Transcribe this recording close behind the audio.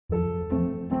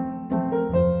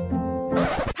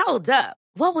Hold up.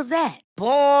 What was that?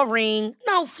 Boring.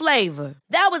 No flavor.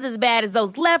 That was as bad as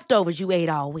those leftovers you ate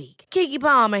all week. Keke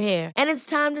Palmer here, and it's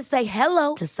time to say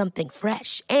hello to something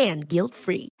fresh and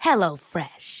guilt-free. Hello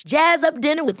Fresh. Jazz up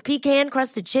dinner with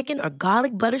pecan-crusted chicken or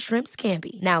garlic butter shrimp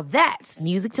scampi. Now that's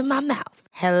music to my mouth.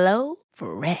 Hello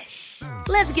Fresh.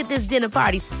 Let's get this dinner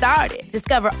party started.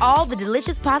 Discover all the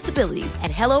delicious possibilities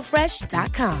at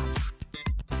hellofresh.com.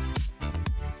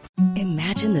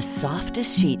 Imagine the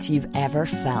softest sheets you've ever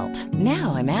felt.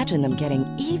 Now imagine them getting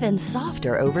even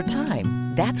softer over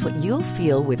time. That's what you'll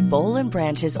feel with Boll &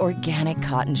 Branch's organic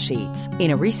cotton sheets.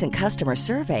 In a recent customer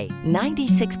survey,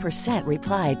 96%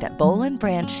 replied that Boll &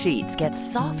 Branch sheets get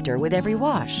softer with every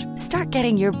wash. Start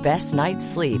getting your best night's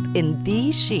sleep in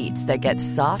these sheets that get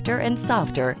softer and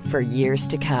softer for years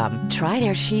to come. Try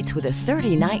their sheets with a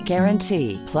 30-night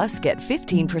guarantee. Plus, get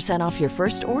 15% off your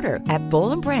first order at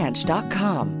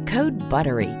bollandbranch.com. Code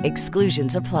BUTTERY.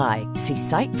 Exclusions apply. See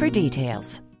site for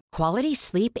details. Quality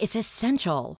sleep is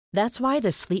essential. That's why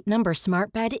the Sleep Number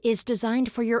Smart Bed is designed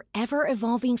for your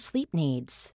ever-evolving sleep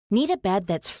needs. Need a bed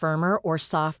that's firmer or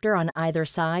softer on either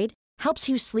side? Helps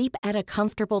you sleep at a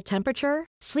comfortable temperature?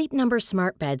 Sleep Number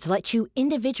Smart Beds let you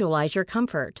individualize your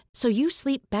comfort, so you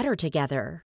sleep better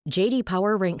together. J.D.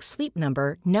 Power ranks Sleep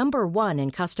Number #1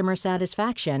 in customer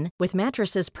satisfaction with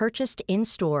mattresses purchased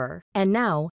in-store. And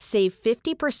now, save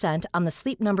 50% on the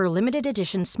Sleep Number Limited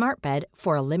Edition Smart Bed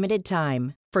for a limited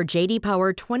time. For J.D.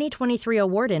 Power 2023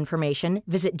 award information,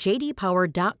 visit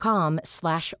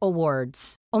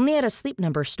jdpower.com/awards. Only at a Sleep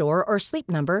Number store or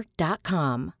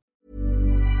sleepnumber.com.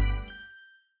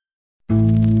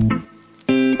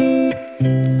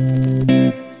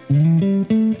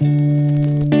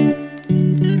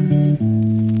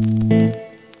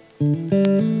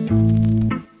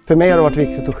 För mig har det varit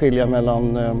viktigt att skilja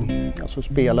mellan alltså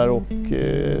spelare och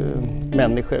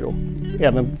människor, och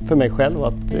även för mig själv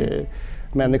att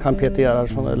människan Peter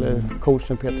Gerhardsson eller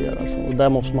coachen Peter Gerhardsson, och där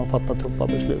måste man fatta tuffa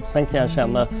beslut. Sen kan jag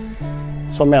känna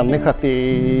som människa att det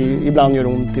ibland gör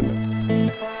ont i mig.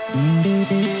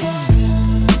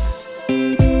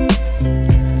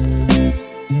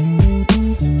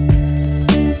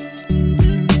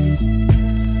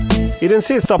 I den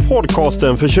sista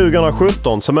podcasten för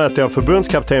 2017 så möter jag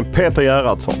förbundskapten Peter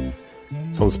Gerhardsson.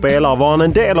 Som spelare var han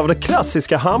en del av det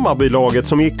klassiska Hammarbylaget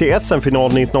som gick till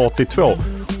SM-finalen 1982.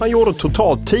 Han gjorde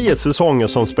totalt 10 säsonger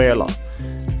som spelare.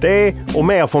 Det och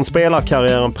mer från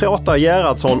spelarkarriären pratar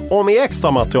Gerhardsson om i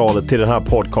extra materialet till den här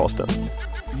podcasten.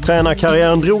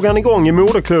 Tränarkarriären drog han igång i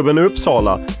moderklubben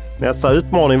Uppsala. Nästa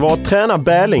utmaning var att träna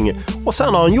Bälinge, och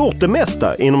sen har han gjort det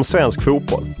mesta inom svensk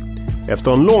fotboll.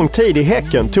 Efter en lång tid i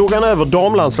Häcken tog han över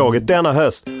damlandslaget denna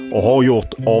höst och har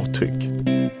gjort avtryck.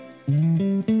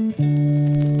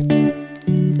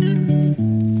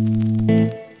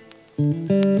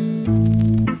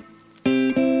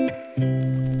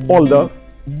 Ålder?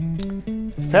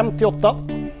 58.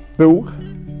 Bor?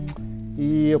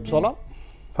 I Uppsala.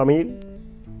 Familj?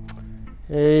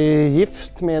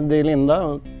 Gift med Linda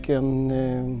och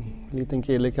en liten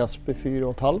kille, Kasper,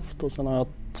 4,5. Och sen har jag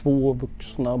 2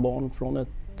 vuxna barn från ett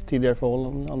tidigare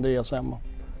förhållande, Andreas och Emma.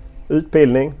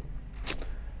 Utbildning?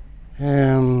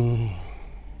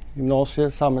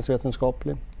 Gymnasiet,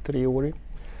 samhällsvetenskaplig, 3-årig.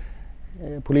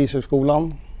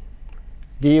 Polishögskolan,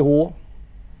 GH,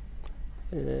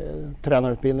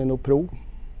 tränarutbildning och prov.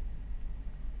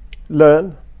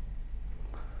 Lön?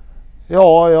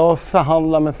 Ja, jag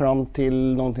förhandlar mig fram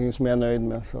till någonting som jag är nöjd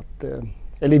med. Så att,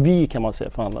 eller vi kan man säga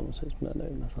förhandlar mig som jag är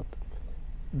nöjd med. Så att.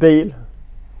 Bil?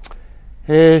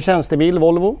 Tjänstebil,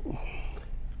 Volvo.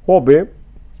 Hobby?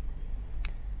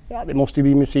 Ja, det måste ju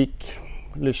bli musik,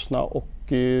 lyssna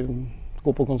och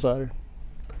gå på konserter.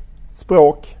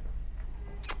 Språk?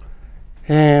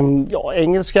 Ja,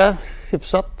 engelska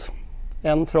hyfsat.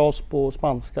 1 fras på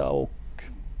spanska och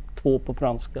 2 på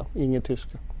franska, ingen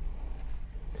tyska.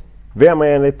 Vem är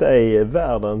enligt dig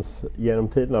världens genom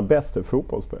tiderna bästa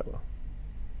fotbollsspelare?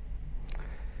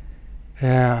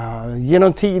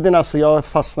 Genom tiderna så jag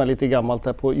fastnar lite gammalt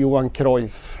där på Johan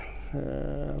Cruyff.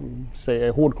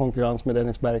 Säger hård konkurrens med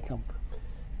Dennis Bergkamp.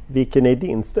 Vilken är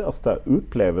din största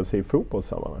upplevelse i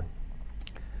fotbollssammanhang?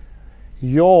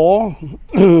 Ja,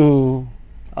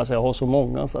 alltså jag har så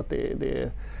många så att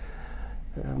det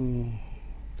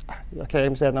jag kan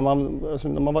ju säga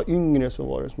när man var yngre så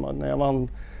var det som när jag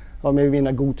var med att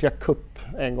vinna Gothia Cup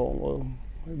en gång, och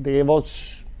det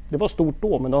var stort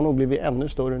då, men det har nog blivit ännu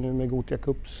större nu med Gothia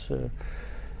Cups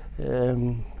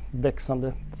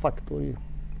växande faktor i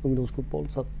ungdomsfotboll,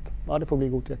 så att ja, det får bli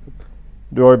Gothia Cup.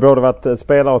 Du har ju både varit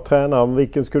spelare och tränare.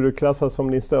 Vilken skulle du klassa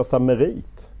som din största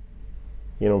merit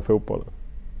inom fotbollen?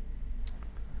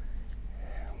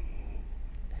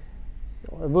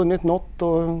 Jag har vunnit något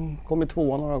och kommit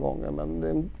tvåa några gånger,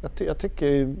 men jag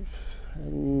tycker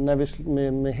när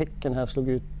vi med Häcken här slog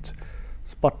ut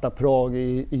Sparta Prag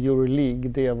i Euroleague,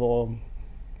 det var,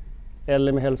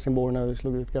 eller med Helsingborg när vi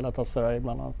slog ut Galatasaray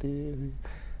bland annat.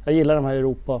 Jag gillar de här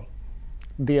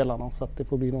Europa-delarna, så att det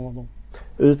får bli någon av dem.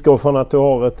 Utgå från att du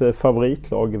har ett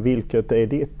favoritlag. Vilket är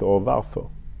ditt och varför?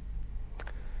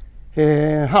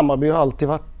 Hammarby har alltid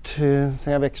varit,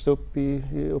 sen jag växte upp i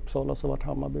Uppsala så varit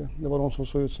Hammarby. Det var de som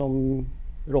såg ut som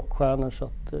rockstjärnor, så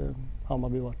att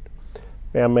Hammarby varit.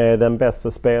 Vem är den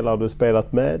bästa spelare du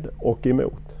spelat med och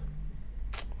emot?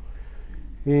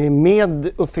 Med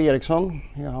Uffe Eriksson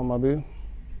i Hammarby.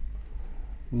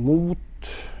 Mot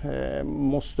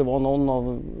måste vara någon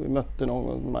av, vi mötte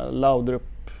någon, Laudrup,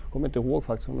 kommer inte ihåg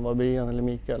faktiskt om det var Brian eller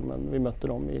Mikael, men vi mötte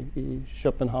dem i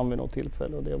Köpenhamn vid något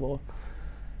tillfälle, och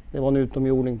det var en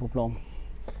utomjording på plan.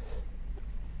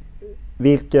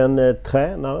 Vilken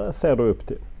tränare ser du upp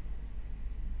till?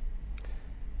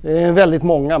 Väldigt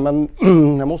många, men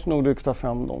jag måste nog lyfta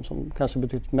fram de som kanske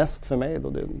betytt mest för mig. Då.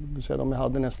 Det vill säga, de jag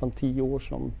hade nästan 10 år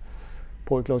som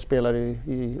pojklagsspelare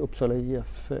i Uppsala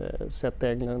IF, Seth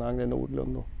Englund, Angre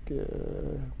Nordlund och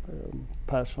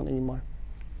Persson Imar.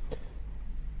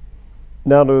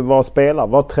 När du var spelare,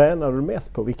 vad tränade du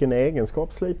mest på? Vilken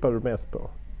egenskap slipade du mest på?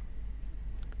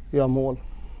 Göra mål.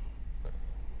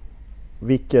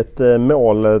 Vilket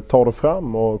mål tar du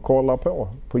fram och kollar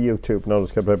på YouTube när du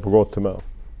ska bli på gott humör?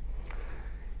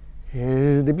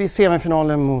 Det blir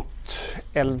semifinalen mot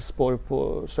Elfsborg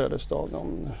på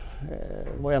Söderstadion.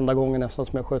 Det var enda gången nästan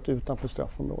som jag sköt utanför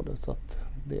straffområdet. Så att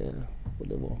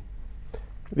det var.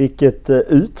 Vilket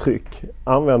uttryck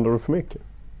använder du för mycket?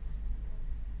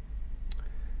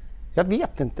 Jag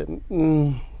vet inte.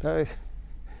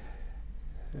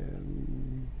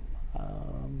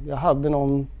 Jag hade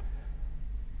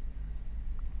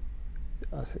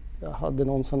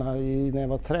någon sån här när jag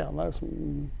var tränare.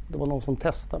 Det var någon som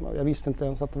testade mig. Jag visste inte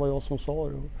ens att det var jag som sa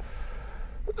det.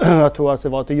 Jag tror att det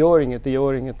var att det gör inget. Det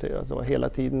var hela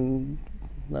tiden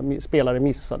när spelare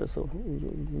missade. Så,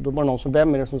 då var det någon som,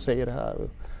 vem är det som säger det här?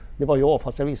 Det var jag,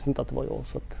 fast jag visste inte att det var jag.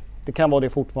 Så att det kan vara det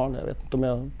fortfarande. Jag vet inte om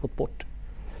jag har fått bort.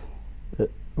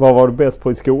 Vad var du bäst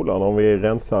på i skolan om vi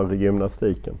rensar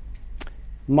gymnastiken?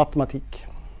 Matematik.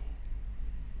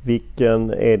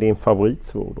 Vilken är din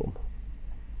favoritsvordom?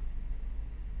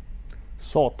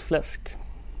 Satfläsk.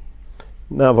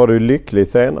 När var du lycklig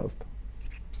senast?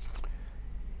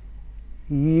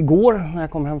 Igår när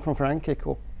jag kom hem från Frankrike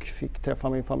och fick träffa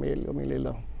min familj och min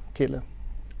lilla kille.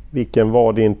 Vilken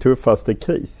var din tuffaste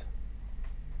kris?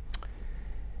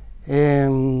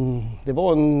 Det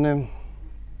var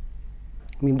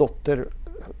min dotter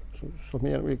som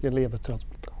gick en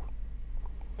levertransplantation.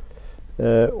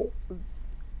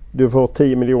 Du får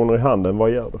 10 miljoner i handen,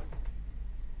 vad gör du?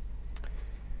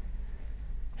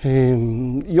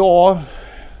 Ja,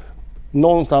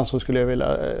 någonstans så skulle jag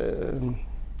vilja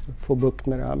få bukt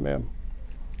med det här med,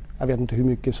 jag vet inte hur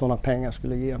mycket sådana pengar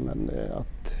skulle ge, men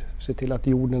att se till att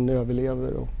jorden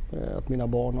överlever och att mina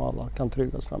barn och alla kan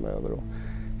tryggas framöver. Och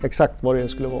exakt vad det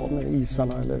skulle vara med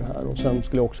isarna eller det här. Och sen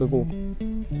skulle jag också gå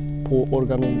på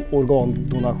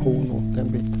organdonation och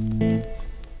den biten.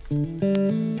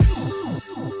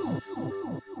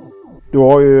 Du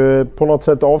har ju på något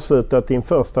sätt avslutat din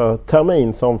första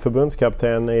termin som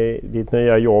förbundskapten i ditt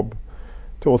nya jobb.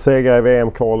 2 segrar i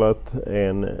VM-kvalet,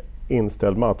 en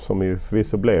inställd match som ju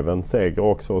förvisso blev en seger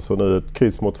också, och så nu ett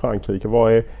kryss mot Frankrike.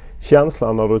 Vad är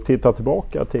känslan när du tittar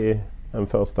tillbaka till en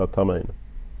första termin?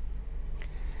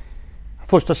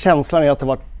 Första känslan är att det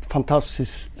varit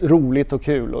fantastiskt roligt och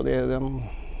kul, och det är den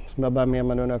som jag bär med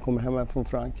mig nu när jag kommer hem från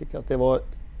Frankrike. Att det var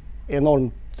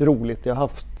enormt roligt. Jag har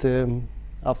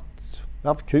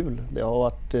haft kul. Det har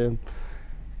varit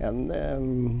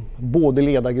en både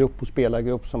ledargrupp och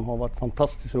spelargrupp som har varit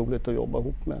fantastiskt roligt att jobba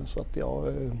ihop med. Så att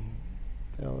jag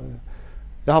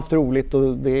har haft roligt,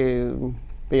 och det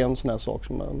är en sån här sak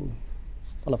som i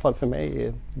alla fall för mig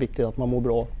är viktigt, att man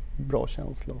mår bra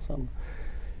känsla. Sen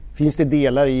finns det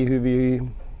delar i hur vi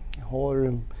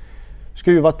har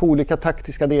skruvat på olika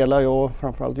taktiska delar.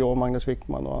 Framförallt jag och Magnus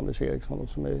Wickman och Anders Eriksson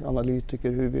som är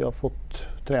analytiker, hur vi har fått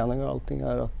träning och allting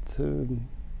här att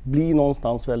bli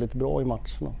någonstans väldigt bra i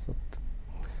matcherna. Så att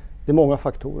det är många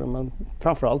faktorer, men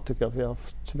framförallt tycker jag att vi har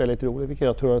haft väldigt roligt, vilket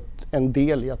jag tror är en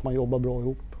del i att man jobbar bra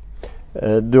ihop.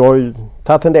 Du har ju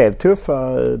tagit en del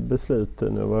tuffa beslut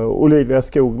nu. Olivia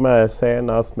Skog med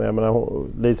senast, men jag menar,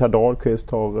 Lisa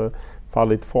Dahlqvist har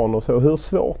fallit från och så. Hur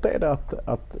svårt är det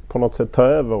att på något sätt ta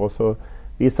över, och så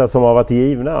vissa som har varit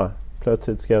givna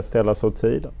plötsligt ska ställas åt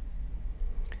sidan?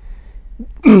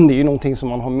 det är ju någonting som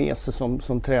man har med sig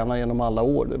som tränare genom alla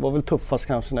år. Det var väl tuffast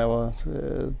kanske när jag var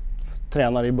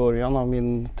tränare i början av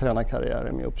min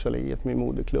tränarkarriär med Uppsala IF, min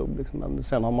moderklubb. Liksom. Men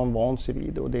sen har man vant sig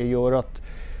vid det, och det gör att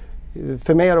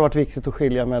för mig har det varit viktigt att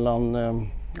skilja mellan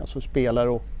alltså spelare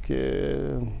och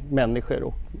människor,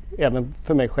 och även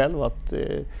för mig själv att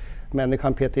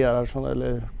människan Peter Gerhardsson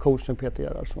eller coachen Peter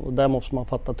Gerhardsson, och där måste man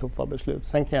fatta tuffa beslut.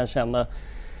 Sen kan jag känna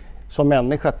som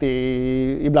människa att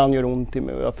det ibland gör ont i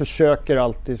mig, och jag försöker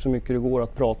alltid så mycket det går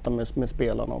att prata med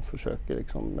spelarna och försöker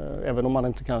liksom, även om man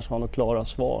inte kanske har några klara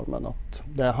svar, men att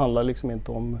det handlar liksom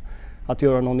inte om att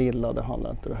göra någon illa, det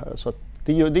handlar inte det här. Så att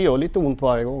det gör lite ont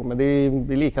varje gång, men det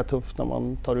är lika tufft när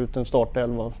man tar ut en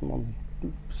startelva som man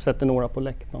sätter några på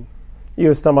läktaren.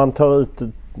 Just när man tar ut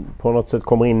på något sätt,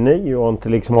 kommer in ny och inte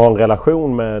liksom har en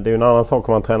relation med, det är ju en annan sak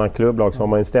om man tränar en klubblag, så har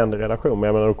man en ständig relation, men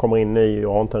jag menar, du kommer in ny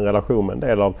och har inte en relation med en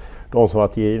del av de som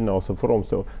varit givna, och så får de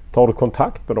stå. Tar du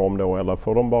kontakt med dem då, eller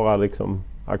får de bara liksom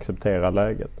acceptera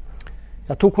läget?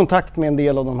 Jag tog kontakt med en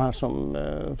del av de här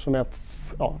som jag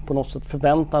på något sätt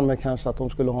förväntade mig kanske att de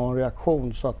skulle ha en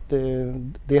reaktion, så att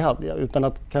det hade jag, utan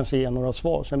att kanske ge några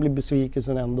svar. Sen blev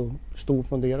besvikelsen ändå stor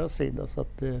från deras sida, så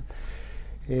att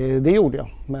det gjorde jag.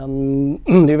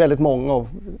 Men det är väldigt många, och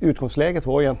utgångsläget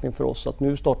var egentligen för oss att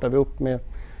nu startar vi upp med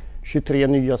 23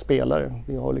 nya spelare.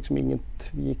 Vi har liksom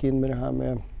vi gick in med det här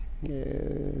med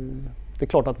det är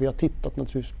klart att vi har tittat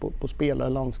naturligtvis på spelare,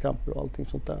 landskamper och allting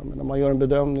sånt där. Men när man gör en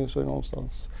bedömning så är det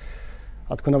någonstans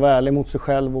att kunna vara ärlig mot sig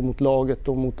själv och mot laget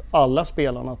och mot alla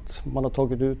spelarna, att man har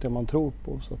tagit ut det man tror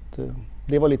på. Så att,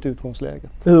 det var lite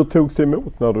utgångsläget. Hur togs det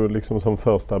emot när du liksom som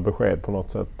första besked på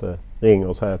något sätt ringer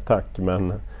och säger tack,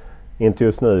 men inte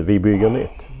just nu, vi bygger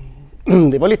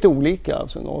nytt? Det var lite olika.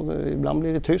 Alltså, ibland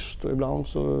blir det tyst och ibland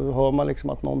så hör man liksom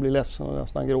att någon blir ledsen och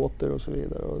nästan gråter och så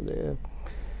vidare. Och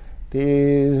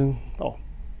ja.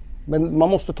 Men man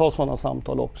måste ta sådana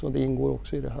samtal också, det ingår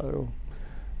också i det här. Och,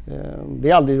 det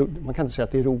är aldrig, man kan inte säga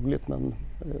att det är roligt, men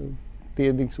det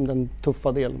är liksom den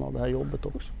tuffa delen av det här jobbet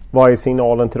också. Vad är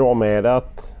signalen till dem? Är det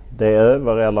att det är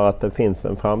över eller att det finns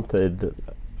en framtid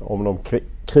om de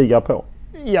krigar på?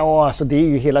 Ja, alltså det är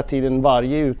ju hela tiden,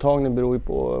 varje uttagning beror ju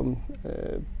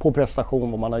på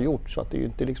prestation vad man har gjort, så att det är ju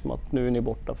inte liksom att nu är ni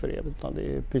borta för evigt, utan det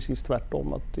är precis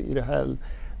tvärtom, att i det här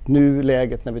nu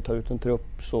läget när vi tar ut en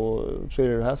trupp så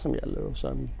är det här som gäller, och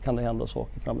sen kan det hända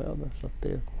saker framöver, så att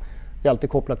det är alltid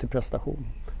kopplat till prestation.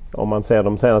 Om man ser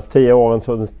de senaste 10 åren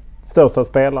så den största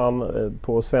spelaren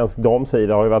på svensk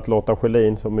damsida har ju varit Lotta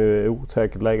Schelin, som är i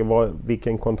osäkert läge.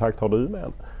 Vilken kontakt har du med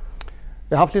henne?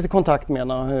 Jag har haft lite kontakt med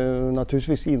henne,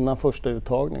 naturligtvis innan första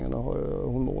uttagningen och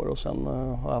hon mår, och sen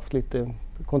har jag haft lite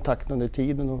kontakt under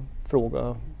tiden och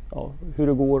fråga hur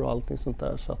det går och allting sånt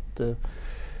där. Så att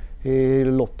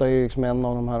Lotta är liksom en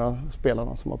av de här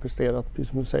spelarna som har presterat, precis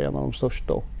som du säger, en av de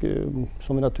största, och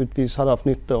som vi naturligtvis hade haft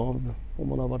nytta av om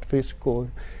hon har varit frisk och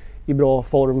i bra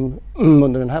form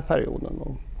under den här perioden.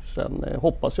 Och sen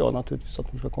hoppas jag naturligtvis att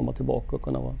hon ska komma tillbaka och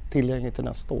kunna vara tillgänglig till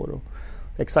nästa år. Och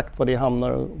exakt var det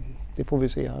hamnar, det får vi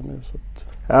se här nu. Så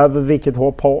att... vilket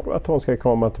hopp har du att hon ska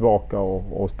komma tillbaka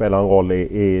och spela en roll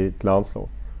i ett landslag?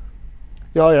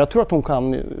 Ja, jag tror att hon kan,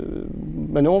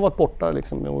 men nu har hon varit borta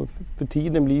liksom, och för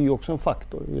tiden blir ju också en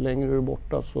faktor. Ju längre du är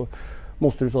borta så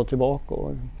måste du ta tillbaka,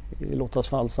 och i Lottas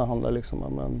fall så handlar det liksom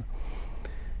om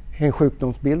en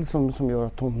sjukdomsbild som gör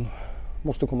att hon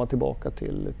måste komma tillbaka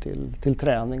till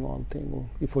träning och allting.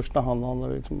 Och i första hand handlar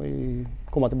det liksom om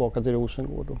att komma tillbaka till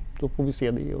Rosengård, och då får vi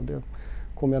se det, och det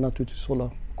kommer jag naturligtvis hålla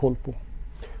koll på.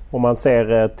 Om man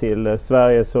ser till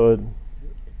Sverige så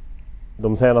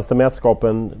de senaste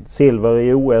mästerskapen, silver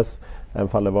i OS, även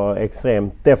om det var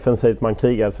extremt defensivt, man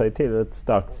krigade sig till ett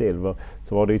starkt silver,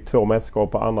 så var det ju 2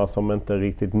 mästerskap och andra som inte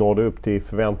riktigt nådde upp till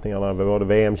förväntningarna. Det var det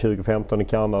VM 2015 i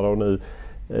Kanada och nu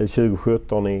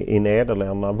 2017 i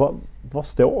Nederländerna. Vad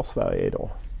står Sverige idag?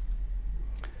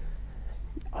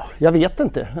 Jag vet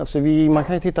inte. Alltså man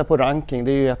kan ju titta på ranking,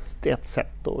 det är ju ett sätt.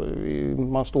 Då.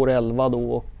 Man står 11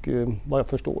 då, och vad jag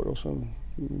förstår. Och så,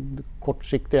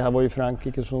 kortsiktigt här var ju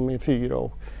Frankrike som är 4,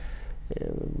 och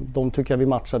de tycker jag vi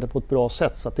matchade på ett bra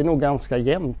sätt. Så att det är nog ganska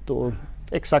jämnt, och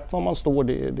exakt var man står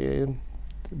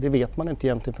det vet man inte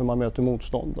egentligen för man möter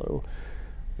motståndare. Och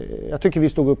jag tycker vi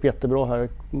stod upp jättebra här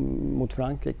mot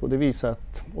Frankrike, och det visar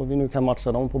att vi nu kan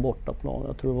matcha dem på bortaplan.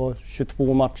 Jag tror det var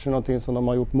 22 matcher någonting som de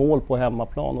har gjort mål på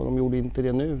hemmaplan, och de gjorde inte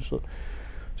det nu.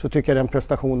 Så tycker jag den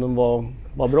prestationen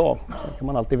var bra. Sen kan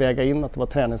man alltid väga in att det var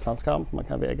träningslandskamp, man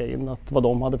kan väga in att vad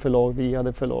de hade för lag, vi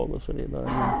hade för lag och så vidare.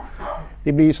 Men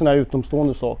det blir sådana här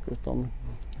utomstående saker. Utan,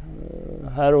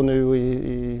 här och nu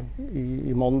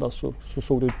i måndag så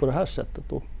såg det ut på det här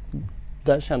sättet. Och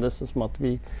där kändes det som att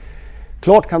vi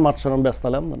klart kan matcha de bästa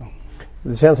länderna.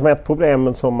 Det känns som ett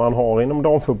problem som man har inom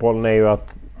damfotbollen är ju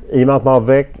att i och med att man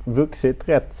har vuxit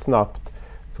rätt snabbt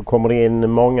så kommer det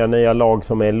in många nya lag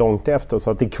som är långt efter.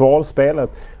 Så att i kvalspelet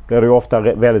blir det ju ofta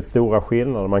väldigt stora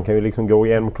skillnader. Man kan ju liksom gå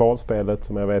igenom kvalspelet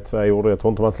som jag vet Sverige gjorde. Jag tror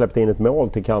inte man släppte in ett mål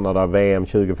till Kanada VM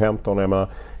 2015. Jag menar,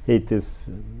 hittills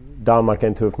Danmark är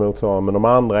en tuff motståndare men de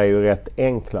andra är ju rätt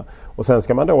enkla. Och sen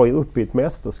ska man då upp i ett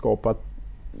mästerskap att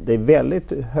det är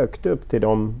väldigt högt upp till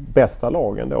de bästa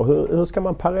lagen då. Hur ska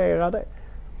man parera det?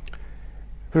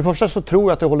 För det första så tror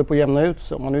jag att det håller på att jämna ut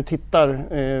sig. Om man nu tittar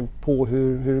på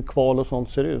hur kval och sånt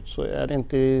ser ut så är det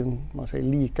inte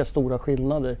lika stora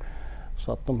skillnader.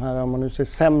 Så att de här, om man nu ser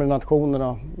sämre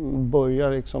nationerna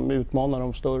börjar liksom utmana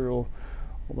de större. Och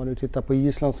om man nu tittar på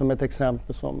Island som ett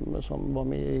exempel som var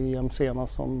med i EM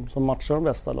senast som matchar de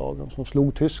bästa lagen. Som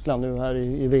slog Tyskland nu här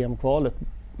i VM-kvalet.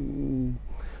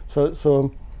 Så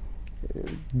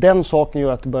den saken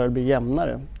gör att det börjar bli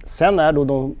jämnare. Sen är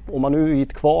då om man nu i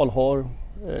ett kval har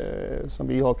som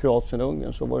vi har Kroatien och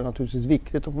Ungern så var det naturligtvis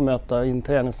viktigt att få möta i en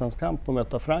träningslandskamp och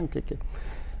möta Frankrike.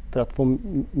 För att få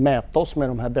mäta oss med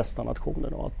de här bästa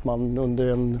nationerna och att man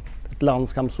under ett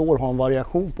landskampsår har en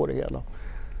variation på det hela.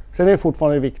 Sen är det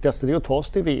fortfarande det viktigaste, det är att ta oss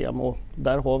till VM och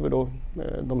där har vi då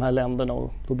de här länderna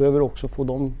och då behöver vi också få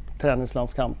de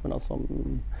träningslandskamperna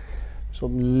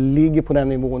som ligger på den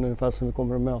nivån ungefär som vi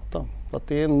kommer att möta. Så att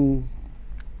det är en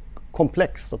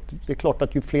komplext. Det är klart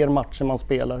att ju fler matcher man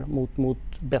spelar mot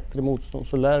bättre motstånd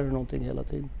så lär du någonting hela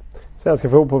tiden. Svenska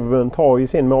fotbollsförbundet har ju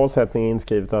sin målsättning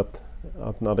inskrivet att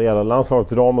när det gäller landslaget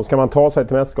till damer ska man ta sig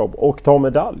till mästerskap och ta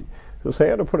medalj. Hur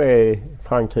ser du på det i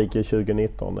Frankrike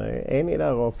 2019? Är ni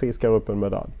där och fiskar upp en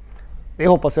medalj? Det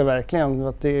hoppas jag verkligen.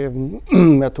 Att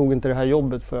jag tog inte det här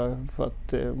jobbet för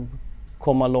att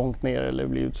komma långt ner eller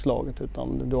bli utslaget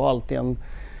utan du har alltid en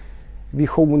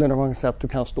vision där man kan säga att du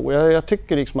kan stå. Jag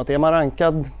tycker liksom att är man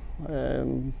rankad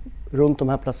runt de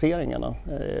här placeringarna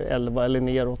 11 eller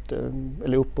neråt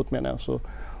eller uppåt menar jag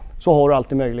så har du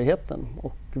alltid möjligheten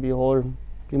och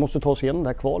vi måste ta oss igenom det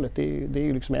här kvalet. Det är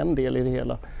ju liksom en del i det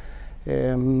hela.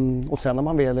 Och sen när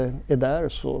man väl är där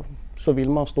så vill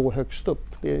man stå högst upp.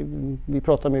 Vi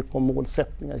pratar mycket om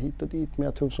målsättningar hit och dit men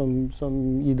jag tror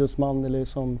som idrottsman eller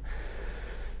som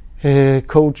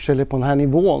coach eller på den här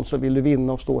nivån så vill du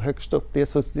vinna och stå högst upp. Det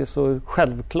är så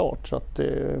självklart så att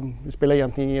det spelar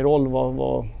egentligen ingen roll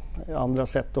vad andra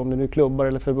sätter, om det nu är klubbar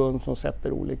eller förbund som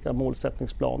sätter olika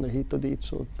målsättningsplaner hit och dit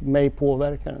så för mig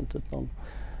påverkar det inte utan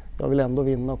jag vill ändå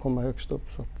vinna och komma högst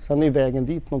upp. Så att, sen är vägen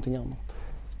dit någonting annat.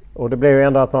 Och det blev ju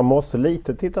ändå att man måste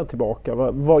lite titta tillbaka.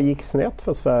 Vad gick snett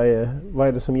för Sverige? Vad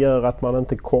är det som gör att man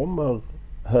inte kommer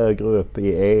högre upp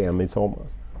i EM i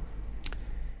somras?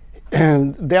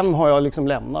 Den har jag liksom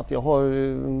lämnat.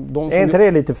 Är inte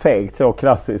det lite fegt så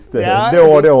klassiskt?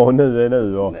 Ja, då, nu är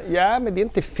nu. Och... Ja, men det är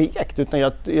inte fegt utan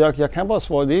jag kan bara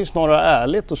svara. Det är snarare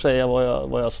ärligt att säga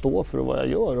vad jag står för och vad jag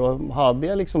gör. Och hade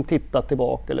jag liksom tittat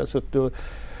tillbaka eller suttit och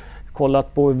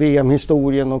kollat på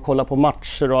VM-historien och kollat på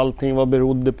matcher och allting, vad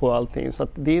berodde på allting. Så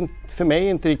att det är för mig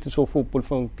inte riktigt så fotboll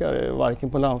funkar, varken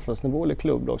på landslagsnivå eller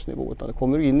klubblagsnivå. Utan det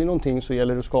kommer du in i någonting så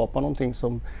gäller det att skapa någonting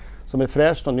som är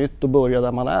fräscht och nytt och börja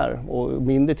där man är. Och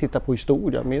mindre titta på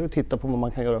historia, mer att titta på vad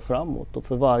man kan göra framåt. Och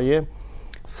för varje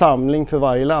samling, för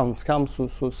varje landskamp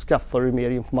så skaffar du mer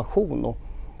information. Och,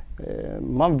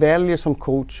 man väljer som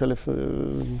coach eller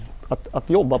att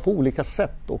jobba på olika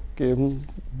sätt och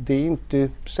det är inte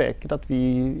säkert att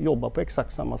vi jobbar på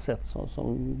exakt samma sätt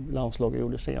som landslaget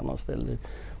gjorde senast eller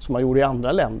som man gjorde i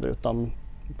andra länder utan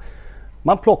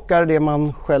man plockar det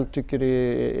man själv tycker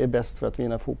är bäst för att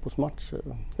vinna fotbollsmatcher.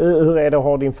 Hur är det att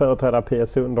ha din företrädare Pia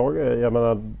Sundhag? Jag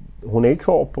menar, hon är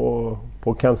kvar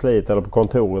på kansliet eller på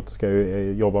kontoret och ska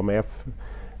ju jobba med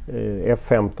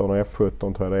F15 och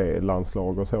F17 tror jag det är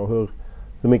landslag och så.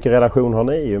 Hur mycket relation har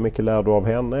ni? Hur mycket lär du av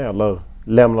henne? Eller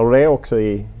lämnar du det också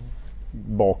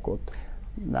bakåt?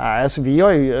 Nej, alltså vi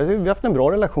har haft en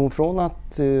bra relation från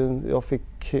att jag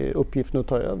fick uppgiften att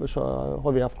ta över så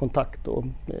har vi haft kontakt och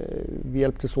vi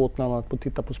hjälptes åt bland annat på att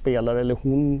titta på spelare eller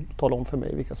hon talade om för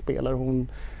mig vilka spelare hon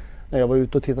när jag var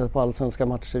ute och tittade på allsvenska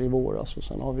matcher i våras och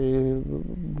sen har vi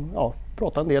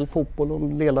pratat en del fotboll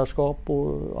om ledarskap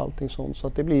och allting sånt så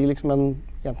att det blir liksom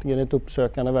egentligen ett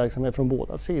uppsökande verksamhet från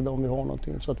båda sidor om vi har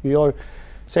någonting så att vi har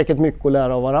säkert mycket att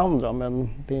lära av varandra men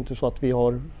det är inte så att vi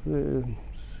har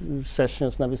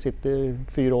sessions när vi sitter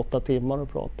 4-8 timmar och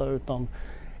pratar utan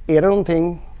är det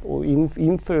någonting och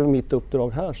inför mitt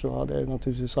uppdrag här så hade jag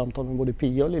naturligtvis samtal med både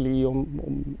Pia och Lili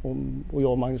och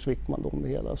jag och Magnus Wickman om det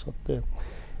hela så att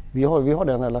vi har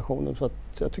den relationen så att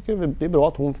jag tycker det är bra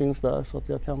att hon finns där så att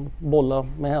jag kan bolla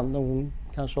med henne och hon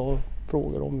kanske har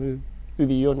frågor om hur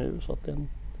vi gör nu så att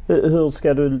Hur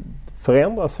ska du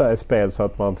förändra Sveriges spel så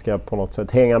att man ska på något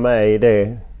sätt hänga med i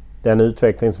den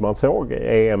utveckling som man såg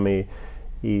i EM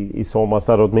i somras,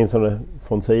 där åtminstone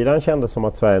från sidan kändes som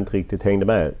att Sverige inte riktigt hängde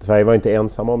med. Sverige var inte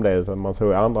ensam om det, utan man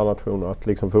såg i andra nationer att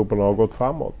liksom fotbollen har gått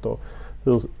framåt. Och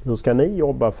hur ska ni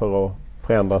jobba för att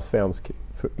förändra svensk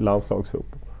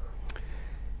landslagsfotboll?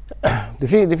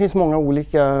 Det finns många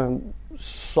olika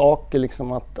saker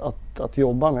liksom att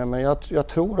jobba med, men jag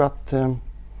tror att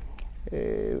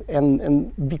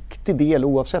en viktig del,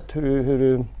 oavsett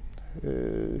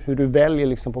hur du väljer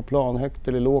liksom på plan högt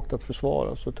eller lågt att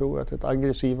försvara, så tror jag att ett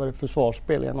aggressivare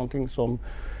försvarsspel är någonting som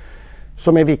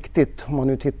är viktigt. Om man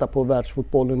nu tittar på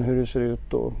världsfotbollen, hur det ser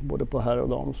ut och både på herr och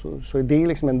dam, så är det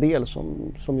liksom en del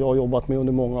som jag har jobbat med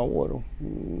under många år.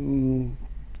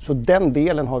 Så den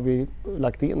delen har vi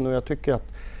lagt in, och jag tycker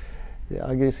att det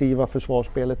aggressiva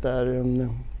försvarsspelet är en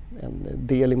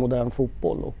del i modern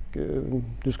fotboll, och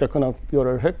du ska kunna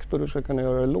göra det högt och du ska kunna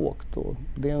göra det lågt, och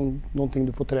det är någonting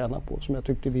du får träna på, som jag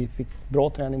tyckte vi fick bra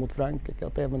träning mot Frankrike,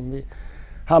 att även om vi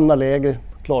hamnar lägre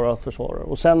klarar att försvara.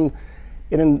 Och sen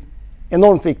är det en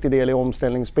enormt viktig del i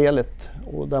omställningsspelet,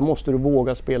 och där måste du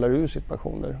våga spela ur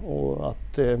situationer, och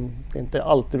att det är inte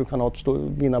alltid du kan ha ett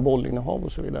vinna bollinnehav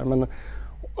och så vidare, men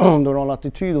då har en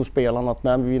attityd hos spelarna att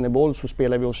när vi vinner boll så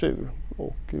spelar vi oss ur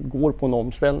och går på en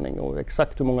omställning, och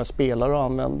exakt hur många spelare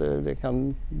använder det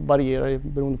kan variera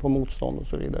beroende på motstånd och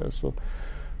så vidare. Så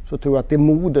tror jag att det är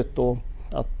modet då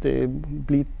att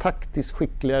bli taktiskt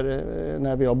skickligare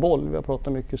när vi har boll. Vi har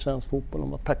pratat mycket i svensk fotboll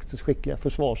om att taktiskt skickliga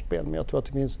försvarsspel, men jag tror att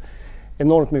det finns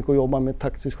enormt mycket att jobba med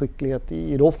taktisk skicklighet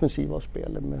i det offensiva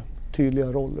spelet med tydliga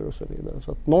roller och så vidare.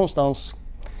 Så att någonstans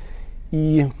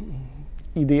i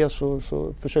det så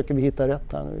försöker vi hitta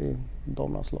rätt här nu i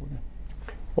damlandslaget.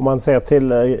 Om man ser till,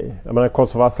 jag menar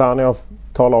Kosova Asllani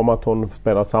talar om att hon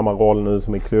spelar samma roll nu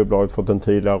som i klubblaget, fått en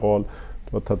tydligare roll.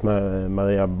 Du har tagit med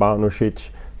Maria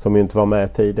Banušić som ju inte var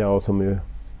med tidigare och som ju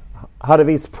hade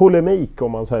viss polemik,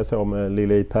 om man säger så, med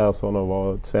Lili Persson och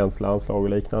var ett svenskt landslag och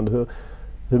liknande.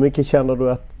 Hur mycket känner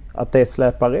du att det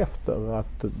släpar efter,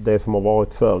 att det som har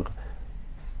varit förr?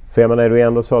 För jag menar, är det ju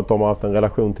ändå så att de har haft en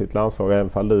relation till ett landslag även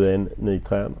fall du är en ny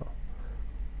tränare?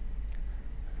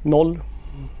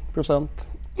 0%.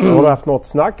 Har du haft något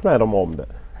snack med dem om det?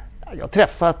 Jag har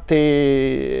träffat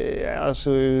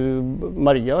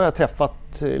Maria har jag träffat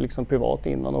liksom privat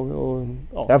innan.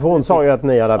 Ja, för hon sa ju att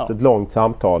ni hade haft ett långt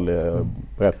samtal,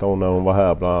 berättade hon när hon var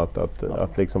här bland annat,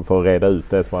 att liksom få reda ut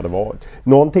det som hade varit.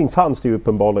 Någonting fanns det ju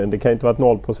uppenbarligen, det kan inte vara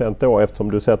 0% då,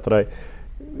 eftersom du sätter dig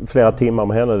flera timmar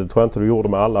med henne. Det tror jag inte du gjorde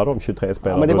med alla de 23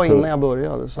 spelarna. Ja, men det var innan jag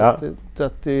började. Så att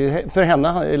för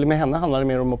henne, eller med henne handlar det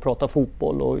mer om att prata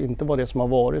fotboll och inte vad det som har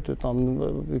varit, utan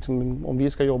liksom, om vi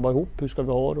ska jobba ihop, hur ska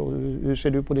vi ha det och hur ser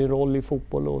du på din roll i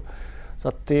fotboll? Och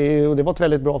det var ett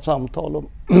väldigt bra samtal, och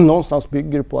någonstans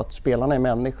bygger det på att spelarna är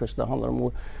människor, så det handlar om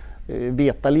att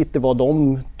veta lite vad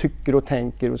de tycker och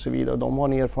tänker och så vidare. De har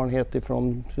en erfarenhet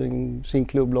ifrån sin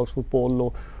klubblagsfotboll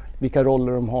och vilka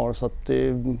roller de har, så att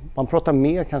man pratar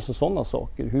mer kanske sådana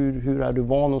saker. Hur är du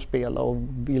van att spela och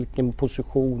vilken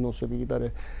position och så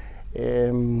vidare.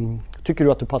 Tycker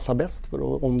du att du passar bäst för?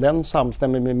 Och om den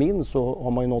samstämmer med min så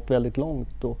har man ju nått väldigt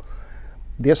långt. Och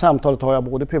det samtalet har jag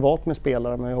både privat med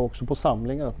spelare, men jag har också på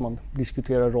samlingar, att man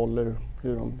diskuterar roller,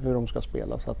 hur de ska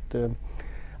spela. Så att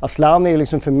Asllani är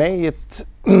liksom för mig ett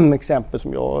exempel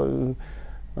som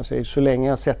jag säger, så länge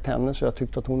jag har sett henne så jag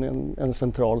tyckt att hon är en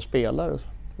central spelare.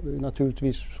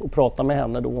 Naturligtvis att prata med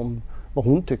henne då om vad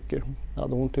hon tycker.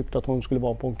 Hade hon tyckt att hon skulle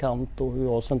vara på en kant och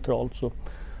jag centralt, så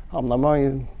hamnar man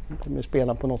ju med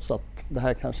spelaren på något sätt att det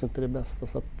här kanske inte är det bästa.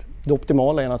 Så att det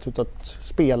optimala är naturligtvis att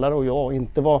spelare och jag,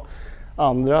 inte vad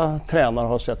andra tränare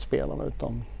har sett spelarna,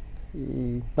 utan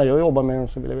när jag jobbar med dem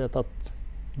så vill jag veta att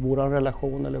våran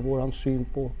relation eller våran syn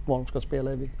på vad de ska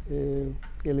spela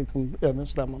är liksom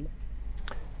överensstämmande.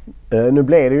 Nu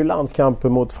blev det ju landskamp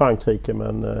mot Frankrike,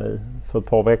 men för ett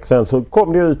par veckor sedan så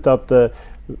kom det ut att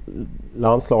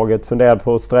landslaget funderade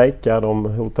på att strejka. De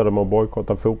hotade med att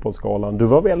bojkotta fotbollsskalan. Du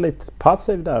var väldigt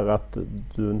passiv där, att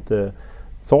du inte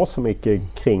sa så mycket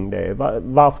kring det.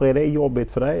 Varför är det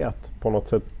jobbigt för dig att på något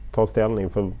sätt ta ställning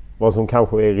för vad som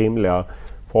kanske är rimliga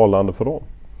förhållanden för dem?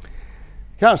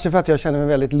 Kanske för att jag känner mig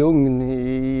väldigt lugn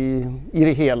i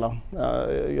det hela.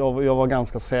 Jag var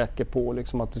ganska säker på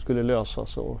liksom att det skulle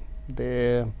lösas. Och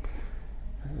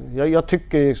jag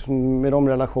tycker liksom, med de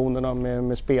relationerna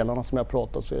med spelarna som jag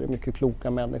pratat, så är det mycket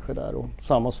kloka människor där. Och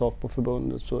samma sak på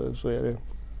förbundet, så är det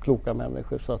kloka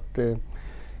människor. Så att,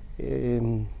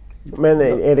 men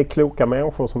är det kloka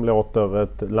människor som låter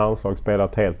ett landslag spela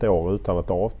ett helt år utan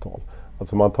ett avtal?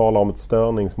 Alltså man talar om ett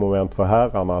störningsmoment för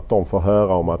herrarna, att de får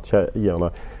höra om att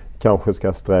tjejerna kanske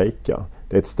ska strejka.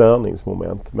 Det är ett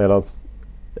störningsmoment. Medan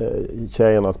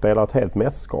tjejerna spelar ett helt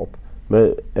mästerskap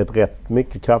med ett rätt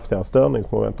mycket kraftigare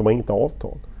störningsmoment. De har inget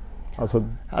avtal. Alltså,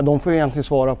 ja, de får egentligen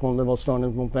svara på om det var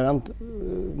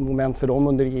störningsmoment för dem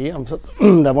under EM. Så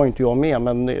där var inte jag med,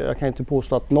 men jag kan inte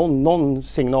påstå att någon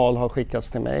signal har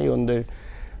skickats till mig under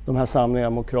de här samlingarna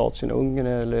mot Kroatien och Ungern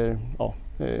eller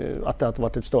att det har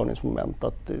varit ett störningsmoment.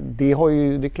 Att det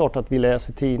är klart att vi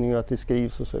läser tidningar och att det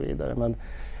skrivs och så vidare, men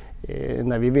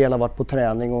när vi väl har varit på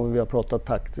träning och vi har pratat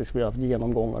taktiskt, vi har haft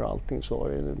genomgångar och allting, så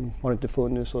har det inte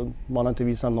funnits och man har inte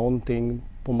visat någonting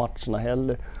på matcherna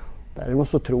heller. Däremot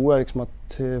så tror jag liksom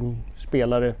att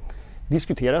spelare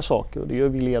diskuterar saker, och det gör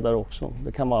vi ledare också.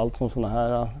 Det kan vara allt från sådana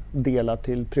här delar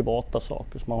till privata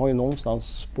saker. Så man har ju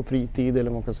någonstans på fritid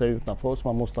eller man kan säga utanför som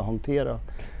man måste hantera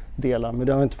delar. Men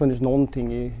det har inte funnits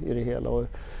någonting i det hela. Och,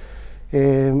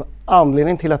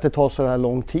 anledningen till att det tar så här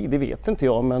lång tid, det vet inte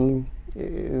jag, men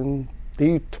det är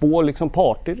ju två liksom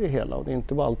parter i det hela, och det är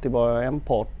inte alltid bara en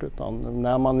part, utan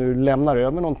när man nu lämnar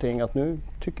över någonting, att nu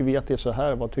tycker vi att det är så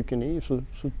här, vad tycker ni? Så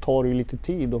tar det ju lite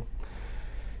tid. Och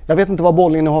jag vet inte vad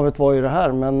bollinnehavet var i det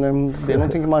här, men det är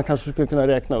någonting man kanske skulle kunna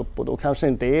räkna upp, och då kanske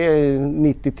inte är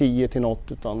 90-10 till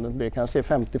något, utan det kanske är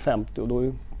 50-50, och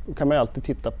då kan man ju alltid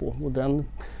titta på. Och den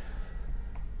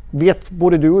vet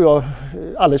både du och jag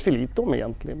alldeles för lite om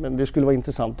egentligen, men det skulle vara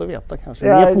intressant att veta kanske.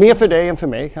 Ja, mer för dig än för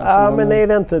mig kanske. Ja, men är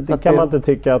det inte, det kan man inte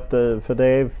tycka att, för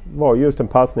det var just en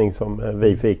passning som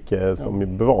vi fick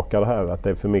som bevakar det här, att det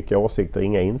är för mycket åsikter,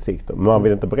 inga insikter. Man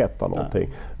vill inte berätta någonting,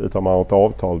 utan man har ett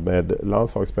avtal med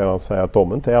landslagsspelarna som säger att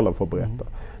de inte heller får berätta.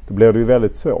 Då blir det ju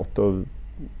väldigt svårt, och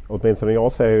åtminstone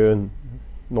jag ser ju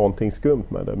någonting skumt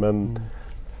med det, men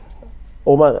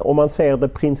om man ser det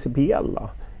principiella,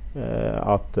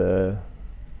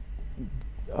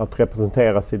 att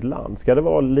representera sitt land, ska det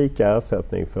vara lika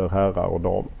ersättning för herrar och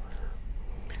damer?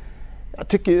 Jag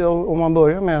tycker, om man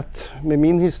börjar med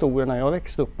min historia när jag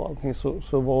växte upp och allting,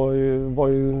 så var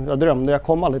ju jag drömde, jag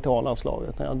kom aldrig till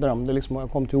A-landslaget, jag drömde liksom att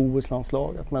jag kom till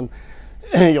OS-landslaget, men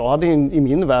jag hade i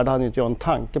min värld hade inte jag en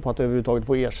tanke på att överhuvudtaget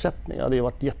få ersättning. Jag hade ju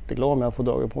varit jätteglad om jag får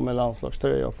dragit på mig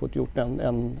landslagströja, jag har fått gjort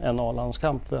en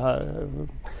A-landskamp för här,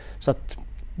 så att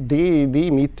det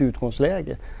är mitt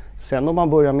utgångsläge. Sen om man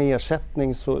börjar med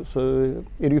ersättning så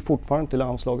är det ju fortfarande inte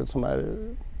landslaget som är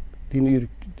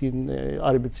din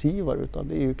arbetsgivare, utan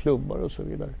det är ju klubbar och så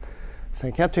vidare.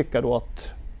 Sen kan jag tycka då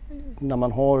att när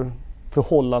man har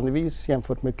förhållandevis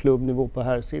jämfört med klubbnivå på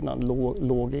här sidan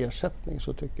låg ersättning,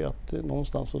 så tycker jag att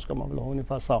någonstans så ska man väl ha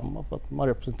ungefär samma, för att man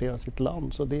representerar sitt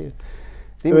land. Så det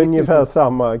är ungefär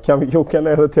samma. Kan vi koka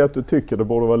ner det till att du tycker det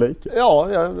borde vara lika? Ja,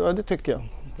 det tycker jag.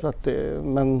 Så att,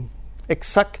 men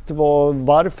exakt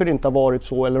varför det inte har varit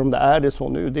så, eller om det är det så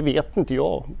nu, det vet inte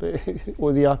jag.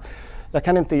 Och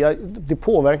det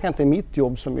påverkar inte mitt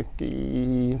jobb så mycket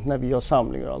när vi har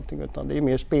samlingar och allting, utan det är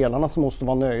mer spelarna som måste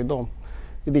vara nöjda.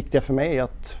 Det viktiga för mig är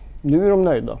att nu är de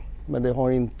nöjda, men det har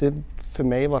inte för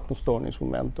mig varit något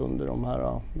störningsmoment under de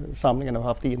här samlingarna vi har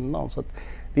haft innan. Så att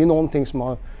det är någonting som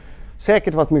har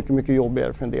säkert varit mycket, mycket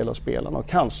jobbigare för en del av spelarna, och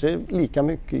kanske lika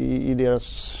mycket i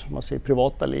deras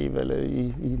privata liv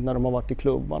eller när de har varit i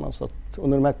klubbarna. Så att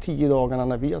under de här 10 dagarna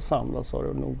när vi har samlats så har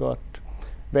det nog varit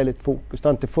väldigt fokus. Det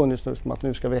har inte funnits nu som att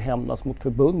nu ska vi hämnas mot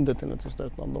förbundet eller något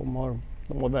sådant, utan de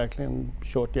har verkligen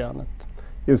kört järnet.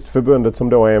 Just förbundet som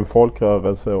då är en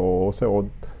folkrörelse och så.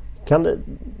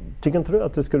 Tycker inte du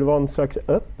att det skulle vara en slags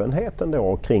öppenhet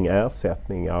ändå kring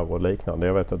ersättningar och liknande?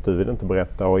 Jag vet att du vill inte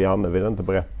berätta, och Janne vill inte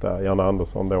berätta, Janne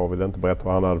Andersson då vill inte berätta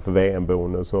vad han hade för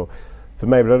VM-bonus. Och för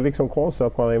mig blir det liksom konstigt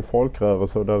att man är en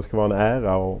folkrörelse och där det ska vara en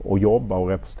ära att jobba och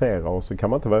representera, och så kan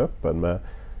man inte vara öppen med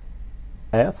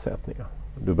ersättningar.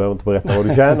 Du behöver inte berätta vad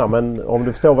du tjänar, men om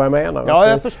du förstår vad jag menar. Ja,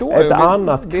 jag förstår. Ett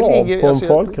annat krav på en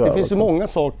folkrörelse. Det finns ju många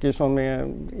saker som är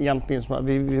egentligen som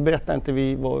vi berättar inte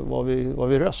vad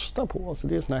vi röstar på. Alltså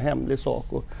det är en sån här hemlig sak.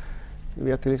 Och jag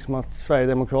vet liksom att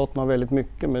Sverigedemokraterna har väldigt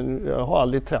mycket, men jag har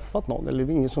aldrig träffat någon. Eller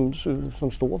det är ingen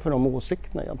som står för de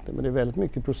åsikterna egentligen, men det är väldigt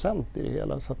mycket procent i det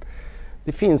hela. Så att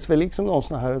det finns väl liksom någon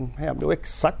sån här hemlig, och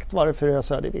exakt varför jag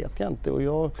så här, det vet jag inte.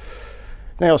 Och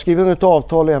när jag skriver ett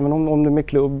avtal, även om det är med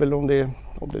klubb eller om det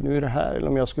nu är det här, eller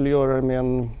om jag skulle göra det med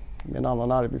en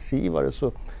annan arbetsgivare,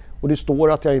 och det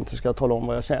står att jag inte ska tala om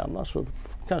vad jag tjänar, så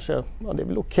kanske det är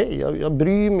väl okej. Jag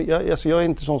bryr mig, jag är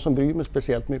inte sån som bryr mig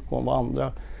speciellt mycket om vad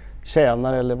andra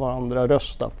tjänar eller vad andra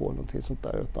röstar på, någonting sånt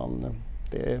där, utan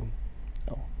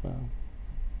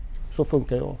så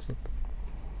funkar jag. Så.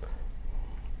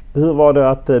 Hur var det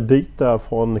att byta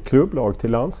från klubblag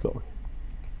till landslag?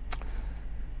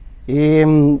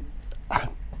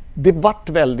 Det vart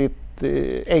väldigt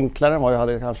enklare än vad jag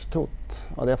hade kanske trott.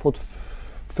 Hade jag fått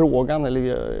frågan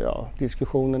eller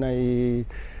diskussionerna i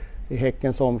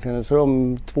Häckens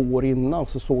omklädningsrum 2 år innan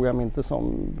så såg jag mig inte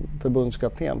som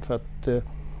förbundskapten för att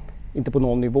inte på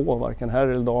någon nivå, varken herr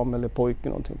eller dam eller pojke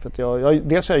någonting. För att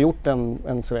dels har jag gjort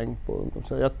en sväng på ungdom.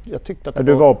 Så jag tyckte att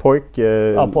du var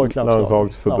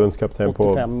pojklandslagsförbundskapten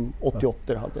på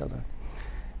 85-88 hade jag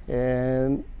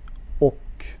där. Och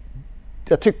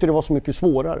jag tyckte det var så mycket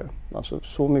svårare. Alltså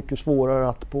så mycket svårare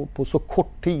att på så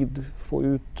kort tid få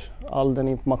ut all den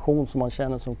information som man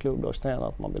känner som klubblagstränare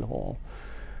att man vill ha.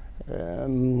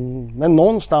 Men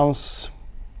någonstans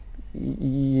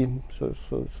så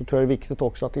tror jag det är viktigt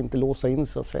också att inte låsa in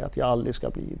sig och säga att jag aldrig ska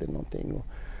bli det någonting. Och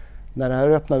när det här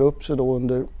öppnade upp sig då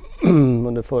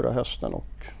under förra hösten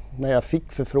och när jag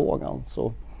fick förfrågan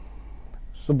så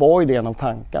var ju det en av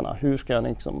tankarna. Hur ska jag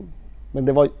liksom... Men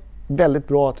det var väldigt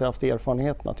bra att jag haft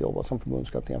erfarenheten att jobba som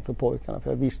förbundskapten för pojkarna för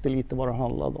jag visste lite vad det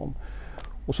handlade om.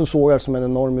 Och så såg jag det som en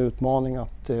enorm utmaning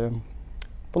att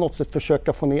på något sätt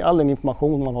försöka få ner all den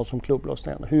information man har som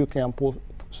klubblagstränare. Hur kan jag på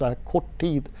så här kort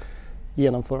tid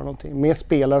genomföra någonting? Med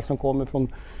spelare som kommer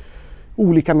från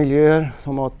olika miljöer,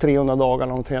 som har 300 dagar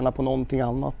när de tränar på någonting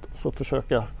annat. Så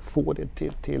försöka jag få det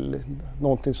till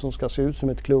någonting som ska se ut som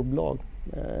ett klubblag.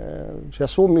 Så jag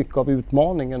såg mycket av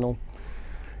utmaningen och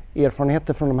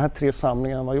erfarenheter från de här 3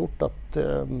 samlingarna har gjort att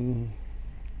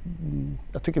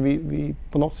jag tycker vi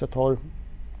på något sätt har i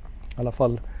alla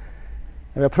fall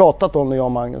när vi har pratat om det, jag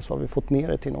och Magnus, har vi fått ner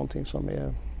det till någonting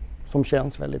som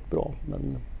känns väldigt bra.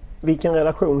 Men... Vilken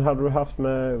relation hade du haft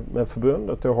med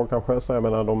förbundet och Håkan Sjöström?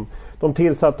 Jag menar, de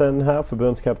tillsatte en här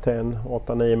förbundskapten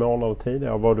 8-9 månader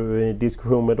tidigare. Var du i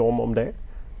diskussion med dem om det?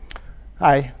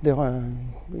 Nej, det har jag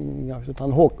inga.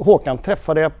 Utan Håkan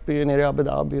träffade jag nere i Abu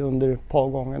Dhabi under ett par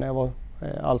gånger när jag var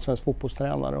allsvensk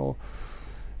fotbollstränare. Och,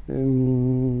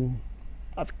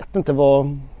 jag vet inte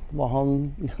vad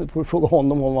han... Jag får fråga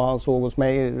honom om vad han såg hos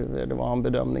mig eller vad han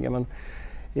bedömningen. Men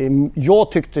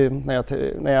jag tyckte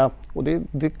när jag och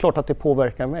det är klart att det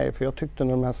påverkar mig för jag tyckte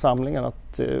under de här samlingarna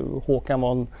att Håkan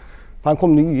var för han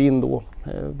kom ny in då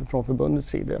från förbundets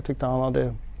sida. Jag tyckte han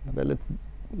hade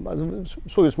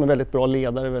såg ut som en väldigt bra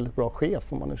ledare, väldigt bra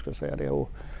chef om man nu ska säga det. Och,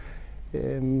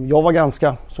 jag var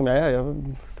ganska som jag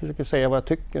försöker säga vad jag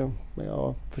tycker men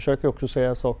jag försöker också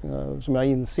säga saker som jag har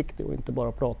insikt i och inte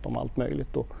bara prata om allt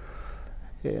möjligt. Och,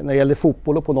 när det gällde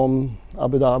fotboll och på de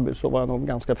Abu Dhabi så var jag nog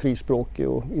ganska frispråkig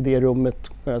och i det rummet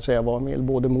kan jag säga var med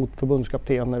både mot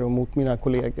förbundskaptener och mot mina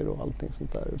kollegor och allting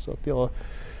sånt där. Så att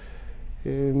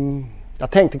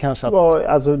jag tänkte kanske att...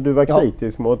 Alltså du var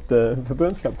kritisk mot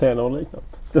förbundskaptener och liknande.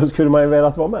 Då skulle man ju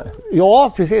velat vara med.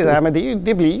 Ja, precis. Nej, men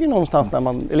det blir ju någonstans när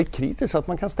man är lite kritisk att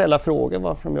man kan ställa frågor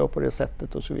varför de gör på det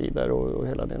sättet och så vidare. Och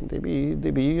hela den.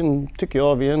 Det blir ju, tycker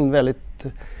jag, vi är en väldigt...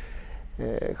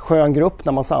 skön grupp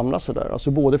när man samlas så där.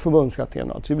 Alltså både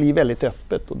förbundskaptener, alltså det blir väldigt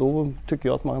öppet och då tycker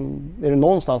jag att är det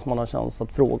någonstans man har chans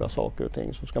att fråga saker och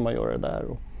ting så ska man göra det där.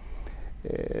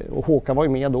 Och Håkan var ju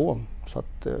med då så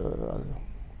att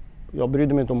jag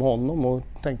brydde mig inte om honom och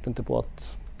tänkte inte på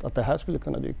att det här skulle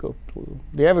kunna dyka upp. Och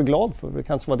det är jag väl glad för, det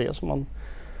kanske var det som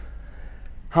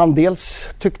han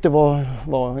dels tyckte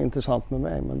var intressant med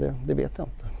mig, men det vet jag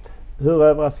inte. Hur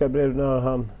överraskad blev du när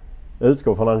han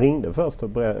utgår från han ringde först och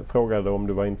frågade om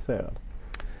du var intresserad?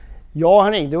 Ja,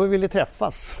 han ringde och ville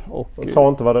träffas. Och sa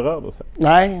inte vad det rörde sig?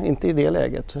 Nej, inte i det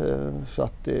läget. Så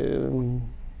att,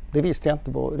 det visste jag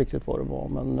inte riktigt vad det var.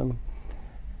 Men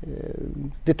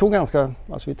det tog ganska...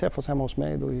 Alltså vi träffades hemma hos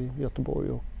mig då i Göteborg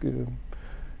och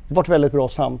det var ett väldigt bra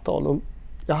samtal. Och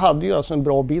jag hade ju alltså en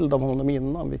bra bild av honom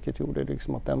innan vilket gjorde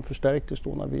liksom att den förstärktes då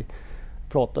när vi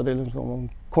pratade liksom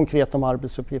konkret om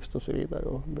arbetsuppgifter och så vidare.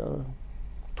 Och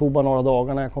tog bara några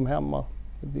dagar när jag kom hem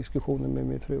diskussionen med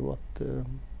min fru att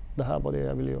det här var det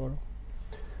jag ville göra.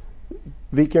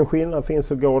 Vilken skillnad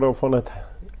finns att gå då från ett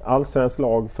allsvenskt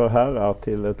lag för herrar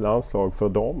till ett landslag för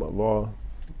damer?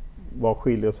 Vad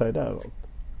skiljer sig där?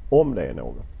 Om det är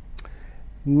något?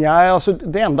 Nej, alltså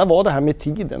det enda var det här med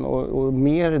tiden och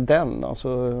mer den. Alltså,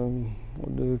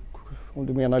 om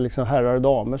du menar liksom herrar och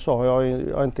damer så har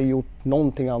jag inte gjort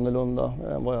någonting annorlunda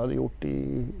än vad jag hade gjort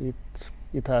i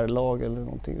ett herrlag eller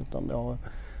någonting, utan jag har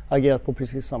agerat på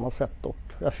precis samma sätt. Och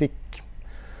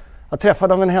jag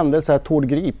träffade av en händelse här Tord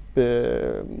Grip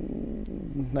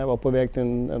när jag var på väg till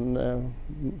en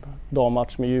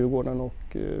dammatch med Djurgården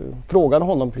och frågade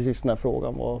honom precis den här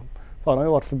frågan. För han har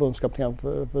ju varit förbundskapten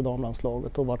för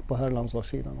damlandslaget och varit på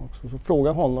herrlandslagssidan också. Så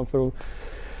frågade honom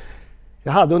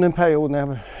jag hade under en period när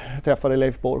jag träffade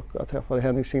Leif Bork och jag träffade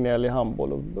Henrik Signell i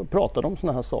handboll och pratade om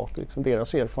såna här saker, liksom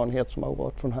deras erfarenhet som har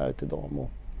varit från här till dam.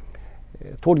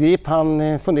 Tord Grip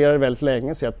han funderade väldigt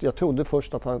länge så jag trodde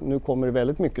först att nu kommer det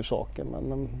väldigt mycket saker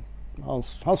men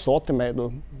Han sa till mig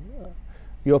då,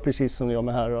 gör precis som du gör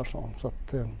med herrar, så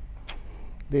att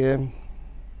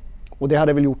och det hade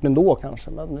jag väl gjort ändå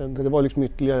kanske, men det var liksom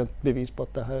ytterligare ett bevis på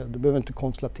att det här, du behöver inte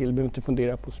konstla till, du behöver inte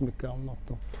fundera på så mycket annat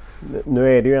då.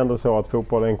 Nu är det ju ändå så att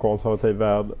fotboll är en konservativ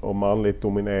värld och manligt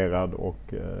dominerad,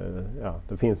 och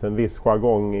det finns en viss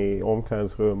jargong i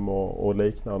omklädningsrum och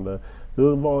liknande.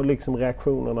 Hur var liksom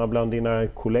reaktionerna bland dina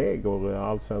kollegor,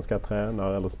 allsvenska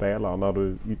tränare eller spelare, när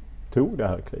du tog det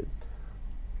här klivet?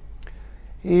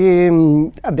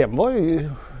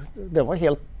 Den var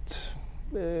helt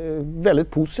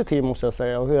väldigt positiv, måste jag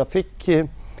säga. Och jag fick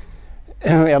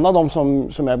en av dem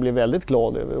som jag blev väldigt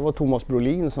glad över, det var Thomas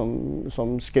Brolin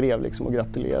som skrev liksom och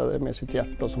gratulerade med sitt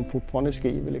hjärta, som fortfarande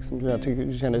skriver liksom. Jag tycker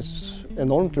det kändes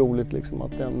enormt roligt liksom,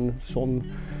 att en sån,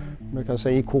 man kan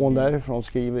säga, ikon därifrån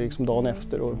skriver liksom dagen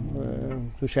efter, och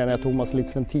så känner jag Thomas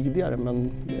lite sedan tidigare,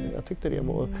 men jag tyckte det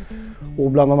var,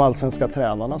 och bland de allsvenska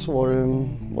tränarna så var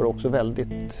det också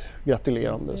väldigt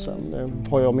gratulerande. Sen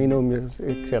har jag min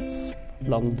umgängeskrets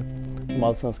bland de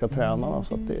allsvenska tränarna,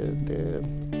 så att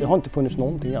det har inte funnits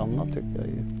någonting annat, tycker jag,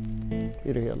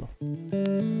 i det hela.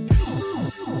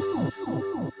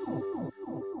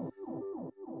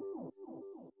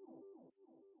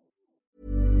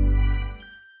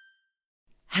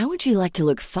 How would you like to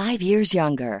look 5 years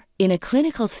younger? In a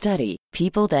clinical study,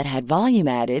 people that had volume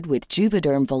added with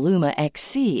Juvederm Voluma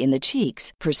XC in the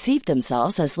cheeks perceived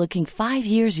themselves as looking 5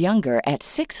 years younger at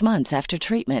 6 months after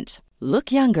treatment.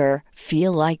 Look younger,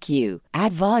 feel like you.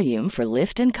 Add volume for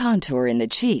lift and contour in the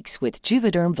cheeks with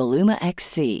Juvederm Voluma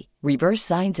XC. Reverse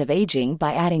signs of aging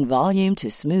by adding volume to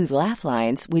smooth laugh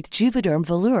lines with Juvederm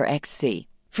Volure XC.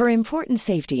 For important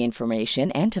safety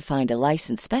information and to find a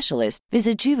licensed specialist,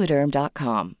 visit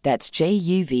Juvederm.com. That's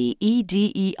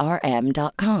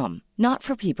JUVEDERM.com. Not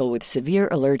for people with severe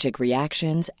allergic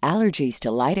reactions, allergies to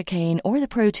lidocaine, or the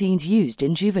proteins used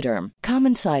in Juvederm.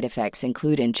 Common side effects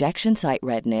include injection site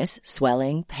redness,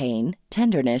 swelling, pain,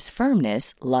 tenderness,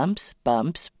 firmness, lumps,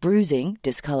 bumps, bruising,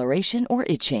 discoloration, or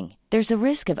itching. There's a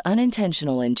risk of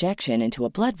unintentional injection into a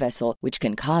blood vessel, which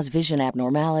can cause vision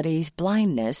abnormalities,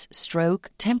 blindness, stroke,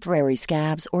 temporary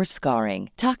scabs, or scarring.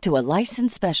 Talk to a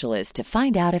licensed specialist to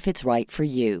find out if it's right for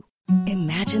you.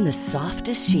 Imagine the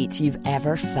softest sheets you've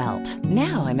ever felt.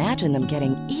 Now imagine them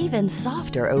getting even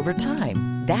softer over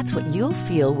time. That's what you'll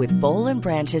feel with Boll &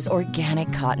 Branch's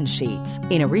organic cotton sheets.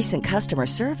 In a recent customer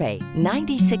survey,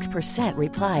 96%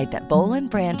 replied that Boll &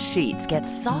 Branch sheets get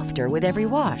softer with every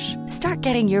wash. Start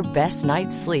getting your best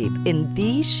night's sleep in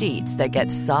these sheets that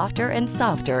get softer and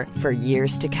softer for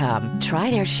years to come.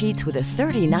 Try their sheets with a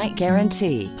 30-night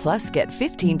guarantee. Plus, get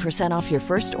 15% off your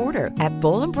first order at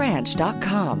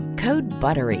bollandbranch.com. Code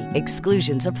BUTTERY.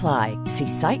 Exclusions apply. See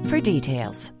site for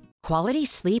details. Quality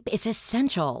sleep is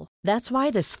essential. That's why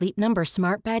the Sleep Number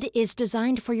Smart Bed is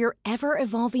designed for your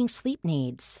ever-evolving sleep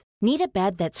needs. Need a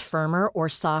bed that's firmer or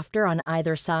softer on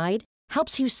either side?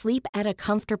 Helps you sleep at a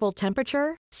comfortable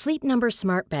temperature? Sleep Number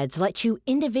Smart Beds let you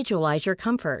individualize your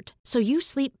comfort, so you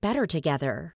sleep better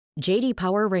together. J.D.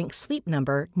 Power ranks Sleep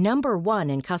Number #1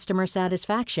 in customer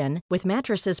satisfaction with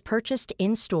mattresses purchased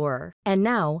in-store. And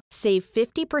now, save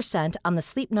 50% on the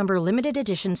Sleep Number Limited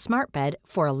Edition Smart Bed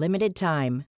for a limited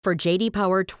time. For J.D.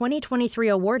 Power 2023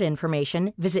 award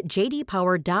information, visit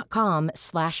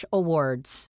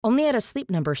jdpower.com/awards. Only at a Sleep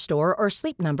Number store or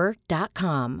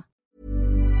sleepnumber.com.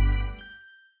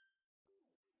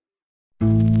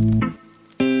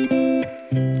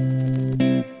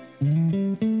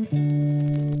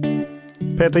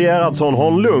 Peter Gerhardsson har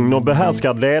en lugn och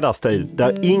behärskad ledarstil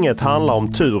där inget handlar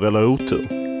om tur eller otur.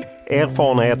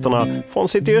 Erfarenheterna från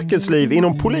sitt yrkesliv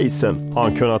inom polisen har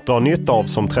han kunnat dra nytta av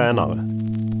som tränare.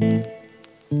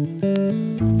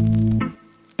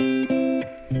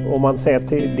 Om man ser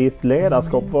till ditt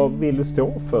ledarskap, vad vill du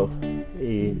stå för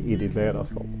i ditt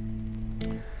ledarskap?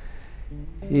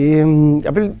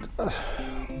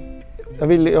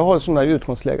 Jag har ett sånt här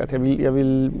utgångsläge att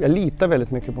jag litar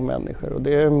väldigt mycket på människor, och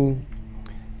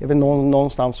jag vet,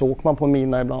 någonstans åker man på en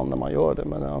mina ibland när man gör det,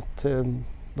 men att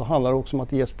då handlar det också om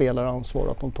att ge spelare ansvar,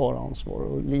 att de tar ansvar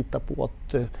och lita på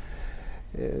att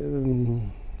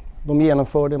de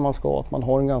genomför det man ska, att man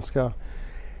har en ganska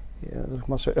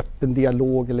öppen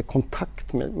dialog eller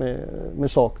kontakt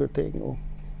med saker och ting, och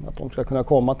att de ska kunna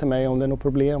komma till mig om det är något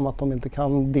problem, att de inte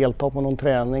kan delta på någon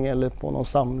träning eller på någon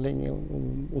samling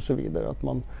och så vidare. Att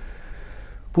man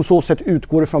på så sätt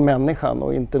utgår ifrån människan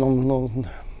och inte någon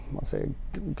man säger,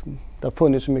 det har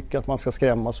funnits så mycket att man ska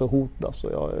skrämmas och hotas,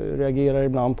 och jag reagerar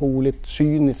ibland på olika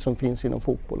cyniskt som finns inom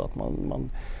fotboll, att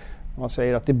man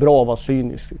säger att det är bra att vara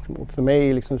cynisk. Och för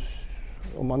mig, liksom,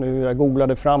 om man nu, jag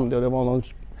googlade fram det, och det var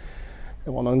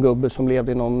det var någon gubbe som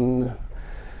levde i någon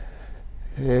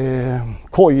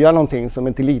koja någonting som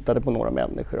inte litade på några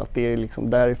människor. Att det är liksom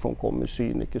därifrån kommer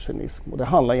cynism. Och det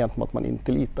handlar egentligen om att man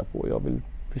inte litar på. Jag vill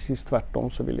precis tvärtom,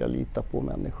 så vill jag lita på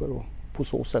människor och på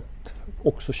så sätt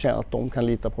också känna att de kan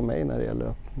lita på mig när det gäller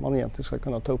att man egentligen ska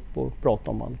kunna ta upp och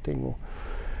prata om allting. Och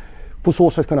på så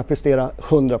sätt kunna prestera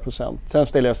 100%. Sen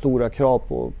ställer jag stora krav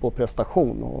på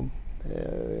prestation och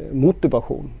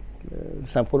motivation.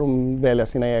 Sen får de välja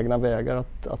sina egna vägar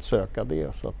att söka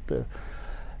det. Så att,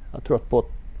 jag tror att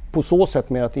på så sätt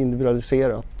mer att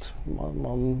individualisera, att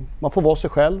man får vara sig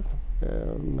själv,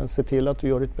 men se till att du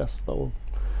gör ditt bästa. Och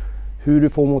hur du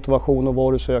får motivation och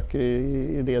vad du söker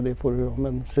i det får du,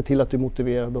 men se till att du är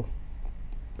motiverad. Och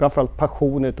framförallt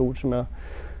passion är ett ord som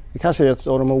det kanske är ett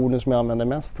av de orden som jag använder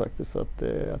mest faktiskt, för att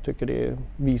jag tycker det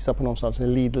visar på någonstans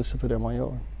en lidelse för det man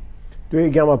gör. Du är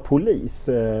gammal polis,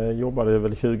 jobbade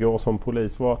väl 20 år som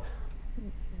polis.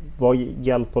 Vad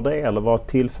hjälper det eller vad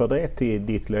tillför det till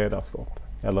ditt ledarskap?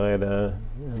 Eller är det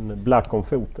en black om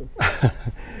foten?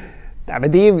 Nej,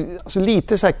 men det är alltså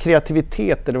lite så här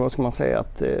kreativitet, eller vad ska man säga,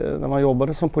 att när man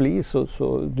jobbade som polis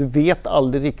så du vet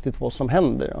aldrig riktigt vad som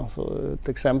händer. Alltså, ett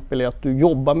exempel är att du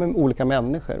jobbar med olika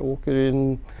människor och åker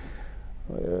in,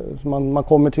 man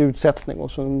kommer till utsättning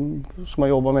och så ska man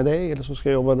jobba med dig eller så ska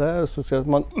jag jobba där. Så ska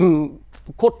man,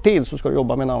 på kort tid så ska du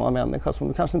jobba med en annan människa som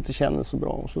du kanske inte känner så bra,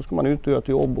 och så ska man ut och göra ett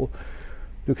jobb och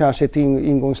du kanske i ett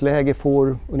ingångsläge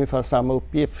får ungefär samma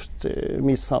uppgift,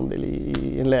 misshandel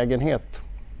i en lägenhet.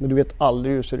 Men du vet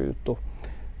aldrig hur det ser ut. Och,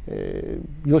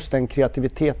 just den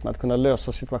kreativiteten, att kunna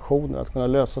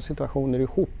lösa situationer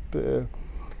ihop,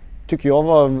 tycker jag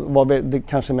var det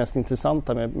kanske mest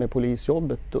intressanta med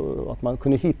polisjobbet. Och att man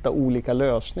kunde hitta olika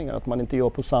lösningar, att man inte gör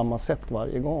på samma sätt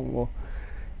varje gång. Och,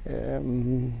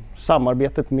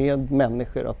 samarbetet med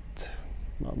människor, att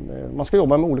man ska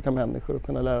jobba med olika människor och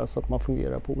kunna lära sig att man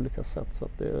fungerar på olika sätt. Så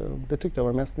att det tyckte jag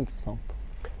var mest intressant.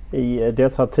 I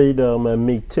dessa tider med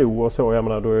MeToo och så, jag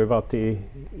menar, du har ju varit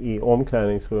i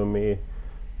omklädningsrum i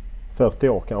 40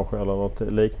 år kanske eller något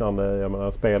liknande. Jag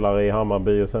menar, spelare i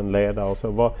Hammarby och sen ledare och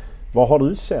så. Vad har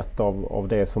du sett av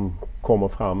det som kommer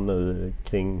fram nu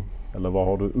kring, eller vad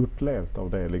har du upplevt av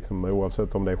det liksom,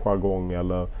 oavsett om det är jargong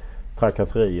eller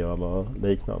trakasserier eller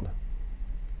liknande?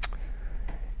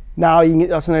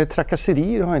 Nej, alltså när det är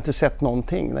trakasserier har jag inte sett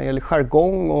någonting. När det gäller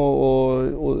jargong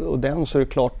och den, så är det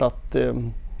klart att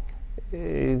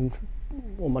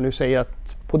om man nu säger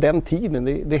att på den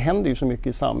tiden, det händer ju så mycket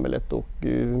i samhället och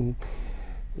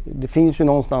det finns ju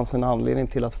någonstans en anledning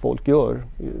till att folk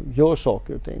gör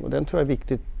saker och ting, och den tror jag är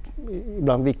viktigt,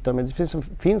 ibland viktigare, men det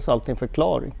finns alltid en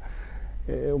förklaring.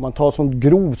 Om man tar som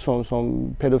grovt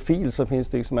som pedofil, så finns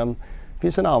det liksom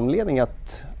finns en anledning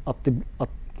att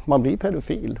man blir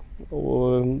pedofil,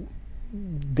 och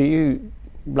det är ju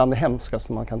bland det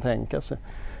hemskaste man kan tänka sig.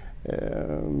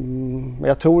 Men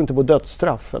jag tror inte på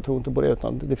dödsstraff, jag tror inte på det,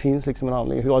 utan det finns liksom en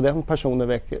anledning. Hur har den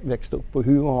personen växt upp och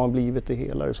hur har han blivit det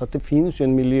hela? Så att det finns ju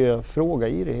en miljöfråga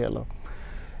i det hela.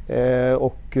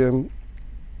 Och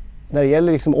när det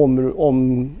gäller liksom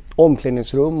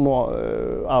omklädningsrum och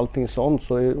allting sånt,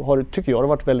 så tycker jag det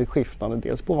har varit väldigt skiftande.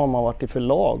 Dels på vad man har varit i för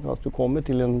lag. Alltså du kommer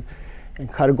till en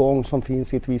jargong som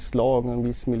finns i ett visst lag, en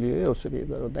viss miljö och så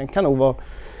vidare. Och den kan nog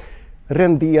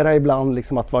rendera ibland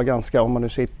liksom att vara ganska, om man nu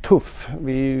säger, tuff.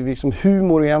 Liksom,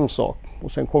 humor är en sak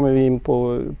och sen kommer vi in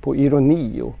på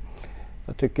ironi, och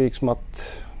jag tycker liksom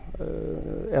att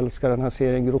älskar den här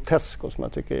serien Grotesco, som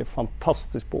jag tycker är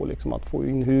fantastisk på liksom, att få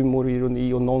in humor och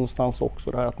ironi, och någonstans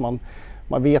också det här att man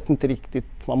vet inte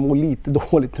riktigt, man mår lite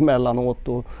dåligt emellanåt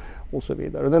och så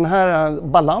vidare. Och den här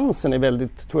balansen är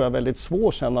tror jag väldigt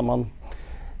svår sen när man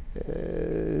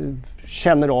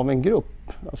känner av en grupp.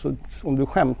 Alltså, om du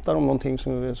skämtar om någonting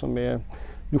som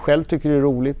du själv tycker är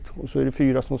roligt, och så är det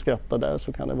 4 som skrattar där,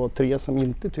 så kan det vara 3 som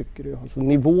inte tycker det. Alltså,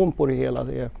 nivån på det hela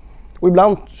är... Och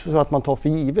ibland så att man tar för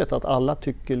givet att alla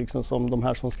tycker liksom som de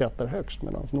här som skrattar högst,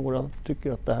 medan några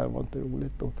tycker att det här var inte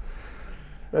roligt.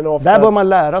 Men ofta... Där bör man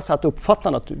lära sig att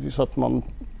uppfatta naturligtvis, så att man...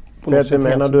 Du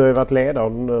har ju varit ledare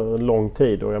under en lång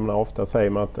tid, och jag menar, ofta säger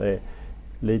man att det är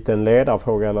lite en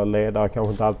ledarfråga, eller ledare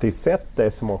kanske inte alltid sett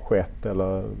det som har skett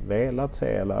eller velat se.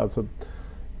 Eller, alltså,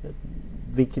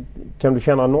 kan du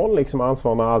känna någon liksom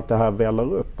ansvar när allt det här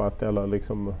väller upp? Eller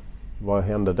liksom, vad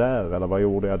hände där? Eller vad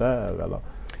gjorde jag där? Eller?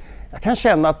 Jag kan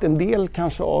känna att en del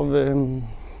kanske av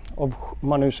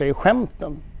man nu säger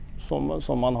skämten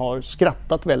som man har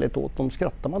skrattat väldigt åt, de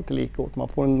skrattar man inte lika åt.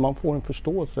 Man får en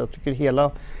förståelse. Jag tycker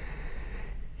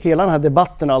hela den här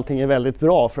debatten och allting är väldigt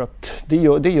bra för att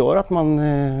det gör att man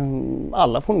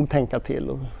alla får nog tänka till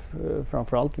och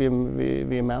framförallt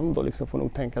vi män då liksom får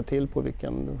nog tänka till på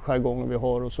vilken jargong vi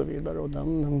har och så vidare och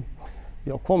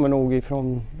jag kommer nog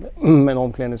ifrån en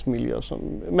omklädningsmiljö som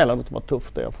emellanåt var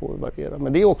tufft där jag får variera.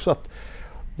 Men det är också att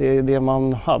det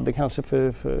man hade kanske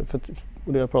för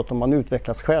och det jag pratar om, man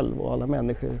utvecklas själv och alla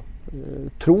människor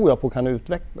tror jag på kan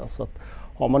utvecklas. Så att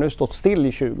har man nu stått still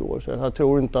i 20 år så jag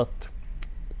tror inte att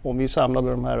om vi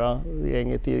samlade de här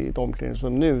gänget i ett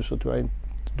omklädningsrum nu så tror jag inte,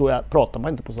 då pratar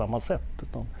man inte på samma sätt.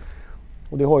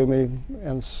 Och det har ju med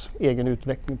ens egen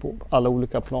utveckling på alla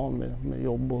olika plan med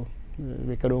jobb och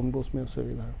vilka du umgås med och så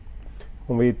vidare.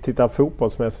 Om vi tittar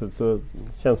fotbollsmässigt så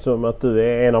känns det som att du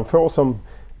är en av få som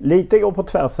lite går på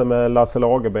tvärsen med Lasse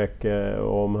Lagerbäck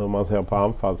om hur man ser på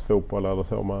anfallsfotboll eller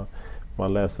så.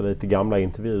 Man läser lite gamla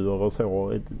intervjuer och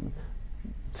så.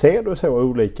 Ser du så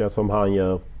olika som han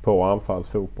gör på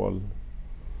anfallsfotboll?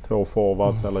 2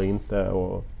 forwards eller inte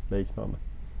och liknande?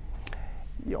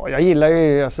 Ja, jag gillar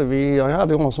ju, alltså jag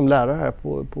hade honom som lärare här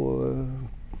på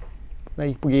när jag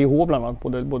gick på GIH bland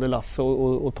annat, både Lasse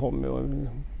och Tommy. Och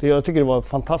jag tycker det var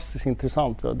fantastiskt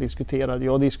intressant. Jag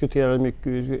diskuterade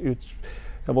mycket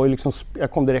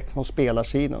jag kom direkt från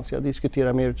spelarsidan så jag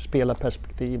diskuterade mer ur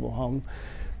spelarperspektiv och han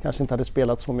kanske inte hade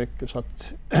spelat så mycket så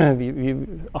att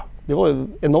det var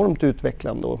enormt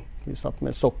utvecklande och vi satt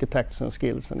med Soccer Tactics and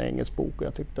Skills, en engelsk bok och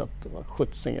jag tyckte att det var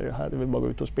skjutsningar det här, det vill bara gå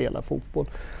ut och spela fotboll.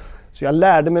 Så jag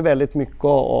lärde mig väldigt mycket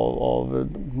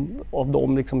av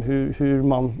dem, liksom hur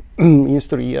man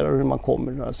instruerar och hur man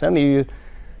kommer. Sen är ju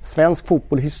svensk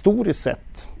fotboll historiskt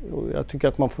sett, och jag tycker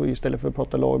att man får istället för att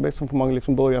prata Lagerbäck så får man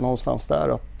liksom börja någonstans där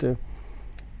att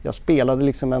jag spelade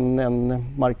liksom en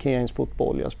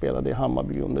markeringsfotboll, jag spelade i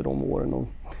Hammarby under de åren och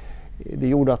det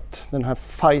gjorde att den här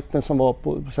fighten som var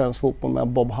på svensk fotboll med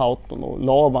Bob Houghton och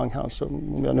Laban kanske.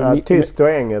 Tyst och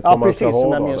engelskt. Ja, precis.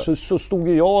 Som jag så stod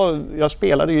ju jag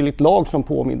spelade ju i ett lag som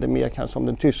påminde mer kanske om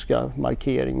den tyska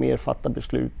markering, mer fatta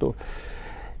beslut och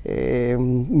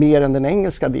mer än den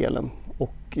engelska delen.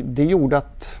 Och det gjorde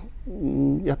att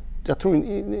jag tror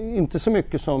inte så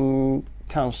mycket som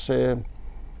kanske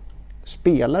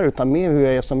spelare utan mer hur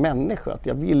jag är som människa. Att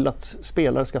jag vill att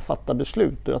spelare ska fatta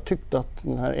beslut och jag tyckte att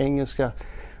den här engelska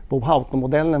Bob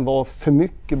Houghton-modellen var för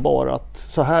mycket bara att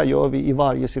så här gör vi i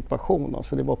varje situation.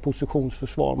 Alltså det var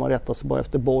positionsförsvar, man rättar sig bara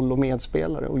efter boll och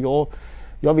medspelare. Och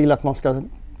jag vill att man ska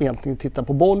egentligen titta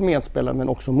på boll, medspelare men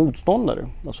också motståndare.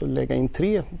 Alltså lägga in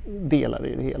 3 delar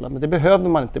i det hela. Men det behövde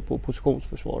man inte på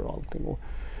positionsförsvar och allting. Och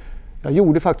jag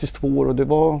gjorde faktiskt 2 år och det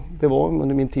var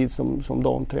under min tid som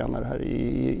damtränare här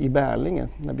i Bärlinge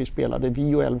när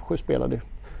vi och Älvsjö spelade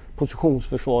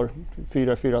positionsförsvar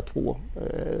 4-4-2,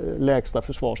 lägsta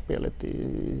försvarsspelet.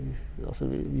 Alltså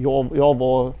jag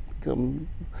var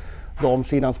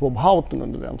damsidans Bob Houghton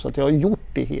under den så att jag har gjort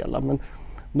det hela. Men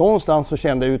någonstans så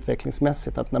kände jag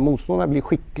utvecklingsmässigt att när motståndarna blir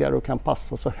skickligare och kan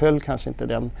passa så höll kanske inte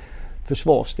den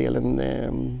försvarsdelen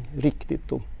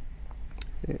riktigt.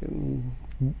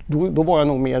 Då var jag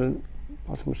nog mer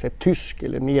tysk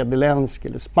eller nederländsk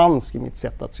eller spansk i mitt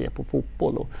sätt att se på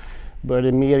fotboll och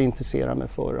började mer intressera mig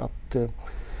för att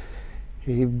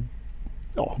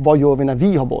vad gör vi när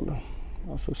vi har bollen?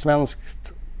 Alltså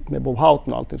svenskt med Bob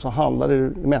Houghton och allting så handlade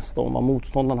det mest om vad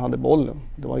motståndaren hade bollen.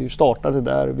 Det var ju startade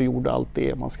där, vi gjorde allt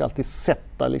det. Man ska alltid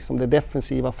sätta liksom det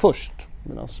defensiva först.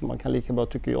 Medan man kan lika bra,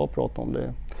 tycker jag, prata om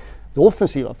det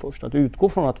offensiva först. Att utgå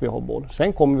från att vi har boll.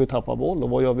 Sen kommer vi tappa boll och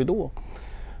vad gör vi då?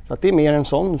 Så att det är mer en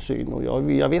sån syn. Och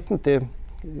jag vet inte,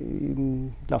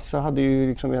 Lasse hade ju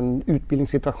liksom en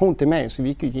utbildningssituation till mig så vi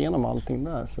gick igenom allting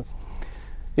där. Så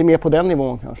det är mer på den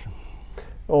nivån kanske.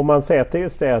 Om man ser till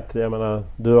just det att jag menar,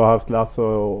 du har haft Lasse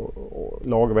och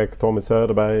Lagerbäck och Tommy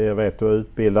Söderberg, jag vet du har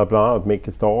utbildat bland annat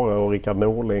Micke Stare och Rickard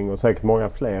Norling och säkert många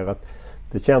fler. Att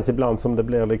det känns ibland som det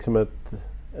blir liksom ett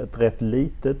rätt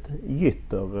litet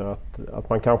gytter, att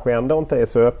man kanske ändå inte är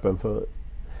så öppen för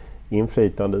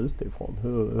inflytande utifrån.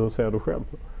 Hur ser du själv?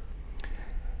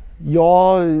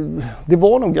 Ja, det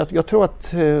var nog, jag tror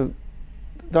att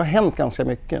det har hänt ganska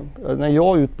mycket. När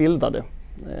jag utbildade,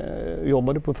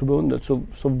 jobbade på förbundet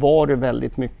så var det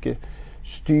väldigt mycket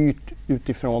styrt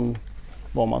utifrån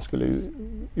vad man skulle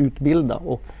utbilda.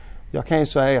 Och jag kan ju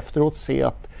så här efteråt se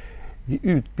att vi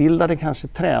utbildade kanske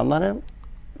tränare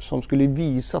som skulle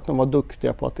visa att de var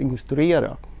duktiga på att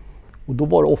instruera. Och då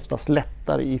var det oftast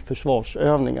lättare i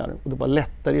försvarsövningar. Och det var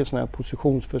lättare i sådana här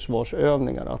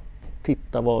positionsförsvarsövningar att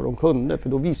titta vad de kunde. För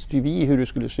då visste ju vi hur det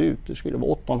skulle se ut. Det skulle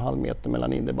vara 8,5 meter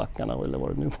mellan innerbackarna eller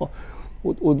vad det nu var.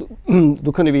 Och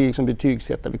då kunde vi liksom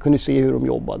betygsätta. Vi kunde se hur de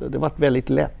jobbade. Det var väldigt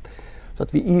lätt. Så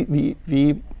att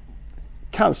vi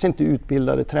kanske inte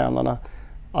utbildade tränarna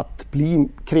att bli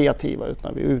kreativa,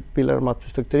 utan vi utbildar dem att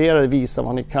strukturera och visa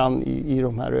vad ni kan i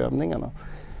de här övningarna.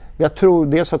 Jag tror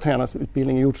dels att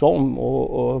tränarutbildningen gjorts om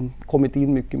och kommit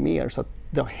in mycket mer, så att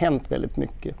det har hänt väldigt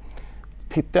mycket.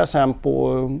 Tittar jag sen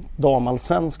på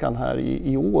damallsvenskan här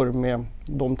i år med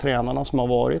de tränarna som har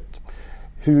varit,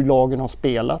 hur lagen har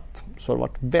spelat, så har det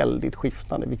varit väldigt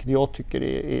skiftande, vilket jag tycker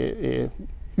är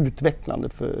utvecklande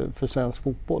för svensk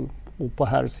fotboll. Och på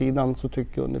här sidan så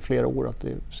tycker jag under flera år att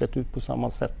det sett ut på samma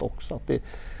sätt också. Att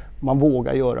man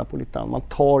vågar göra på lite annat. Man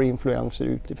tar influenser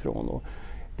utifrån och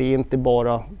det är inte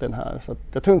bara den här. Så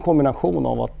jag tror en kombination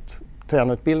av att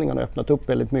tränarutbildningen har öppnat upp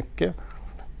väldigt mycket.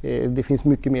 Det finns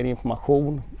mycket mer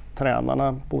information.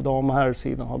 Tränarna på dam- och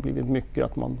herrsidan har blivit mycket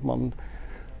att man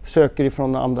söker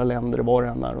ifrån andra länder var det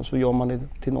än är och så gör man det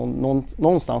till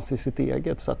någonstans i sitt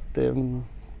eget. Så att,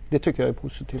 det tycker jag är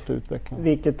positivt att utveckla.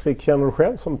 Vilket tryck känner du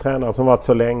själv som tränare som varit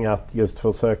så länge att just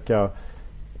försöka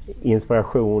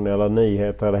inspiration eller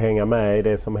nyheter eller hänga med i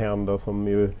det som händer som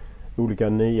ju olika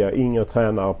nya yngre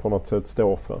tränare på något sätt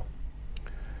står för?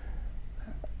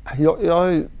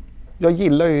 Jag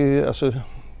gillar ju, alltså,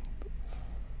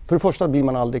 för det första blir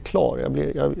man aldrig klar.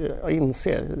 Jag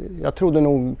inser, jag trodde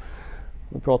nog,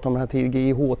 vi pratade om den här tidiga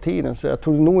GIH-tiden, så jag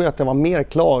trodde nog att jag var mer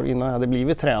klar innan jag hade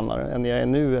blivit tränare än jag är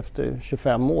nu efter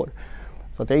 25 år.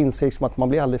 Så att jag inser liksom att man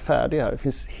blir aldrig färdig här. Det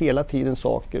finns hela tiden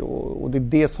saker och det är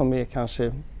det som är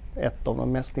kanske ett av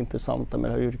de mest intressanta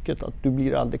med det här yrket. Att du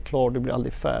blir aldrig klar, du blir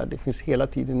aldrig färdig. Det finns hela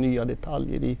tiden nya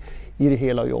detaljer i det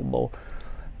hela jobba. Och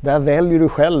där väljer du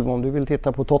själv om du vill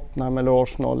titta på Tottenham eller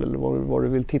Arsenal eller vad du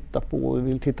vill titta på. Du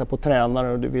vill titta på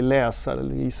tränare och du vill läsa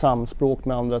eller i samspråk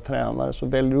med andra tränare, så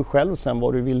väljer du själv sen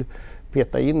vad du vill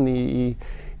peta in i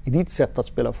ditt sätt att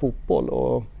spela fotboll.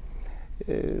 Och,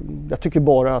 jag tycker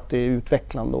bara att det är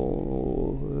utvecklande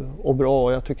och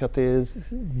bra. Jag tycker att det är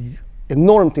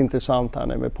enormt intressant här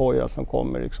med Poja som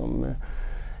kommer liksom,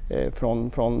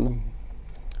 från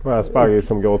Asperger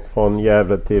som gått från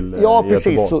Gävle till ja, Göteborg.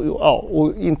 Precis.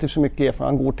 Och inte så mycket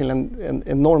erfarenhet. Han går till en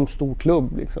enormt stor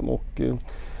klubb. Liksom, och,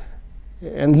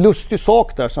 en lustig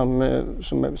sak där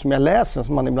som jag läser,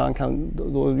 som man ibland kan,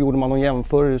 då gjorde man någon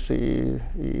jämförelse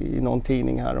i någon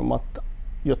tidning här om att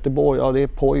Göteborg, ja det är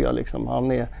Poja liksom,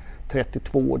 han är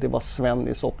 32, det var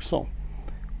Svennis också.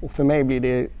 Och för mig blir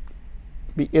det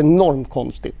enormt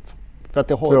konstigt. För att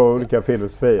det har, två olika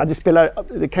filosofier. Ja,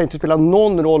 det kan inte spela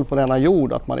någon roll på denna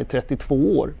jord att man är 32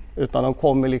 år. Utan de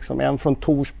kommer liksom, en från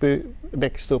Torsby,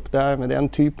 växte upp där med den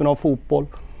typen av fotboll.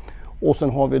 Och sen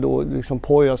har vi då liksom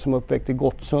Poja som uppväxt i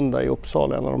Gottsunda i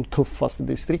Uppsala, en av de tuffaste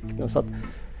distrikten. Så att,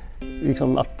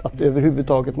 liksom att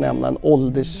överhuvudtaget nämna en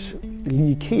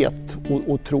ålderslikhet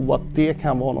och tro att det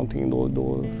kan vara någonting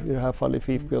då i det här fallet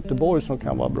i IFK Göteborg som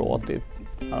kan vara bra, att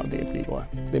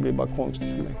det blir bara konstigt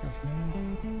för mig kanske.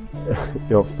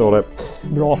 Jag förstår det.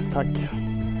 Bra, tack.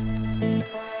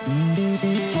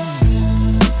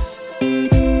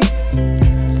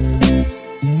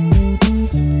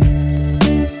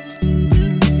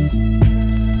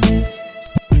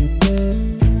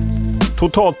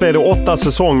 Totalt blev det 8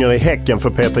 säsonger i Häcken för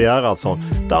Peter Gerhardsson,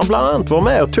 där han bland annat var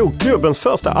med och tog klubbens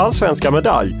första allsvenska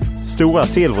medalj, Stora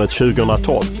Silvret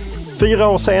 2012. 4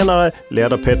 år senare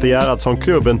ledde Peter Gerhardsson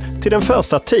klubben till den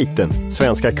första titeln,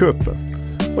 Svenska Cupen.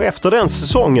 Och efter den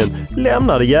säsongen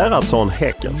lämnade Gerhardsson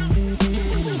Häcken.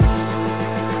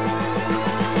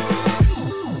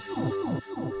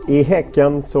 I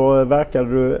Häcken så verkade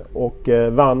du och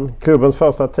vann klubbens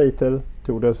första titel.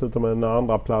 Tog dessutom en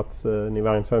andra plats. Ni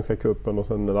vann Svenska Cupen och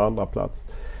sen en andra plats.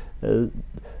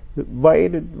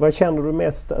 Vad känner du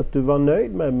mest att du var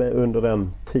nöjd med under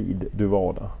den tid du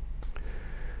var där?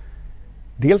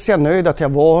 Dels är jag nöjd att jag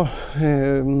var...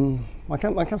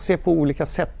 Man kan se på olika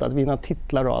sätt att vinna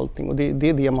titlar och allting, och det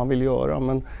är det man vill göra.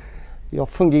 Men jag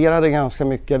fungerade ganska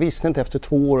mycket. Jag visste inte efter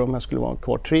 2 år om jag skulle vara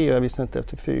kvar 3, jag visste inte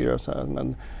efter 4. Så här.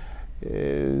 Men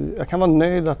jag kan vara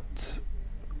nöjd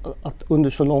att under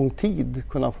så lång tid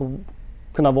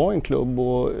kunna vara en klubb.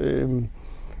 Och,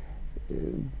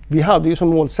 vi hade ju som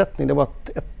målsättning, det var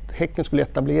att Häcken skulle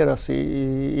etableras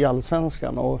i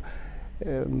allsvenskan. Och,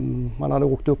 man hade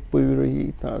åkt upp och ur och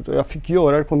hit. Och jag fick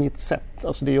göra det på mitt sätt,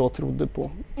 alltså det jag trodde på.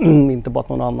 Inte bara att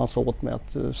någon annan sa åt mig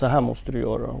att så här måste du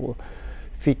göra. Och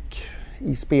fick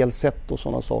i spelsätt och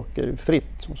sådana saker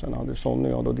fritt. Och sen hade Sonny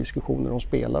och jag då diskussioner om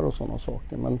spelare och sådana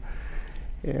saker. Men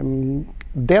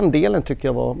den delen tycker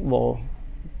jag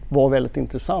var väldigt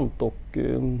intressant. Och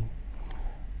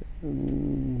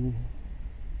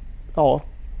ja,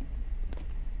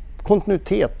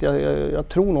 kontinuitet. Jag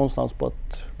tror någonstans på att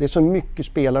det är så mycket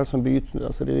spelare som byts nu.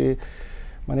 Alltså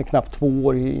man är knappt 2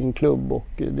 år i en klubb och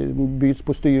det byts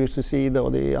på styrelsesida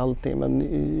och det är allting. Men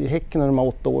i Häcken de här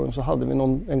 8 åren så hade vi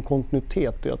en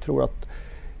kontinuitet och jag tror att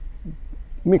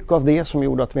mycket av det som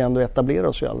gjorde att vi ändå etablerade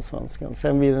oss i Allsvenskan.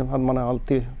 Sen hade man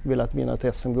alltid velat vinna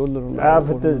ett SM-guld. Ja,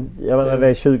 för jag menar, det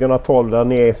är 2012 där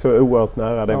ni är så oerhört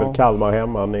nära. Det är väl Kalmar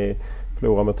hemma. Ni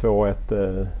förlorar med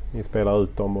 2-1. Ni spelar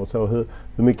ut dem och så. Hur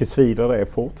mycket svider det är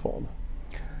fortfarande?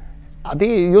 Ja, det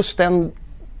är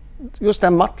just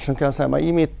den matchen kan jag säga.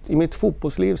 I mitt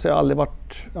fotbollsliv så har jag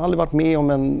aldrig varit med om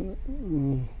en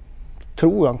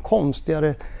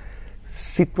konstigare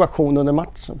situation under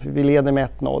matchen. För vi leder med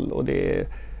 1-0 och det är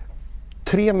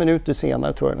 3 minuter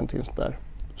senare tror jag någonting sånt där.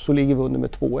 Så ligger vi under med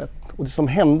 2-1. Och det som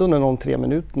hände under de 3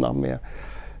 minuterna med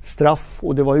straff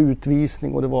och det var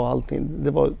utvisning och det var allting.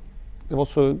 Det var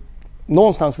så,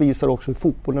 någonstans visar också hur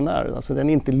fotbollen är. Alltså den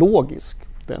är inte logisk.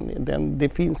 Det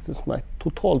finns det som är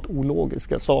totalt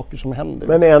ologiska saker som händer.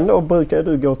 Men ändå brukar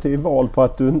du gå till val på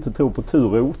att du inte tror på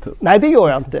tur och otur. Nej, det gör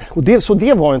jag inte. Och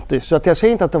det var inte. Så att jag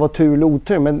säger inte att det var tur eller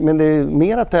otur. Men det är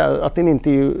mer att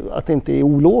det inte är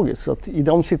ologiskt. Så att i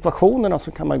de situationerna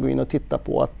så kan man gå in och titta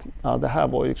på att det här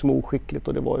var ju liksom oskickligt.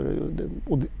 Och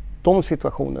de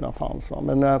situationerna fanns. Va?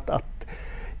 Men att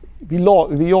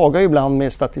vi jagar ju ibland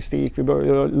med statistik, vi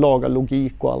börjar laga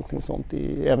logik och allting sånt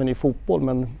även i fotboll,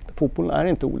 men fotbollen är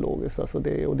inte ologiskt. Alltså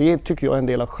och det tycker jag är en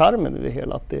del av charmen i det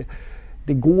hela, att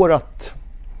det går att,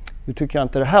 nu tycker jag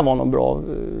inte det här var någon bra,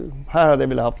 här hade jag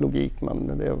velat haft logik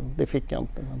men det fick jag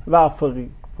inte. Varför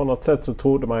på något sätt så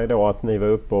trodde man ju då att ni var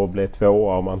uppe och blev 2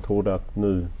 och man trodde att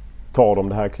nu tar de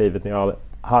det här klivet, ni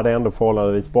hade ändå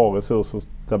förhållandevis bra resurser och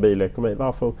stabil ekonomi.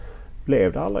 Varför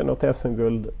blev det aldrig något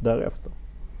SM-guld därefter?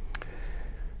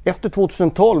 Efter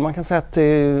 2012, man kan säga att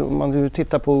om man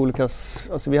tittar på olika,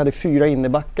 alltså vi hade 4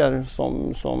 innebackar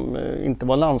som inte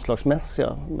var landslagsmässiga,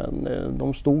 men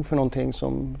de stod för någonting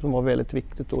som var väldigt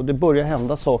viktigt. Och det började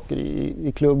hända saker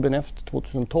i klubben efter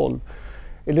 2012,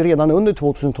 eller redan under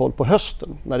 2012 på hösten,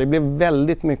 när det blev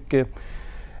väldigt mycket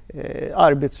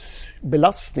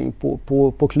arbetsbelastning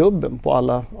på klubben, på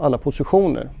alla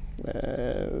positioner.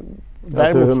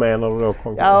 Alltså, hur menar du då?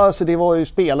 Ja, alltså det var ju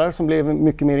spelare som blev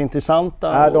mycket mer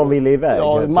intressanta. De ville iväg.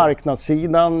 Ja,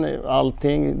 marknadssidan,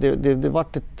 allting. Det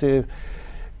vart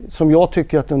som jag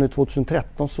tycker att under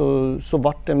 2013 så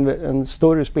vart det en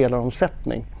större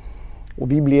spelaromsättning.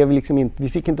 Och vi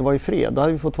fick inte vara i fred, det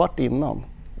hade vi fått vart innan.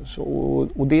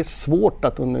 Och det är svårt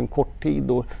att under en kort tid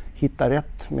då hitta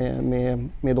rätt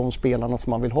med de spelarna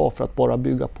som man vill ha för att bara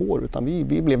bygga på det. Utan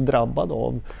vi blev drabbade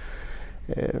av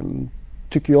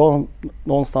tycker jag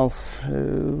någonstans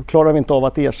klarar vi inte av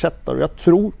att ersätta. Jag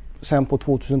tror sen på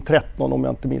 2013, om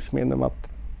jag inte missminner mig, att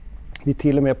vi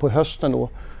till och med på hösten då,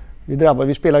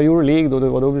 vi spelade Euroleague då, det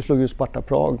var då vi slog ut Sparta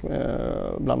Prag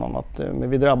bland annat. Men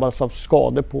vi drabbades av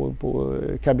skador på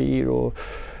Kabir och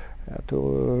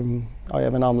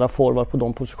även andra forward på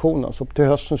de positionerna. Så till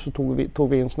hösten så tog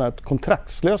vi in såna här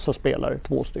kontraktslösa spelare,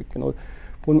 2 stycken. Och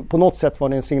på något sätt var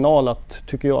det en signal att,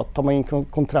 tycker jag, att tar man in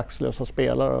kontraktslösa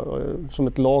spelare som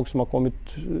ett lag som har kommit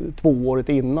 2 året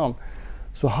innan,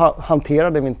 så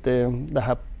hanterade vi inte det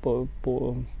här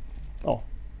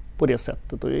på det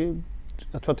sättet. Och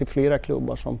jag tror att det är flera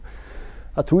klubbar som,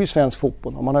 jag tror i svensk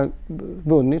fotboll, om man har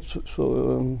vunnit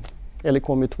eller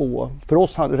kommit 2, för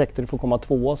oss räckte det för att komma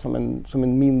 2 som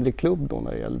en mindre klubb då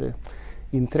när det gällde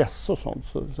intresse och sånt,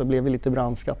 så blev vi lite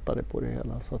brandskattade på det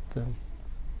hela. Så att,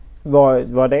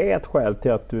 Var det ett skäl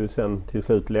till att du sen till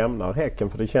slut lämnar Häcken?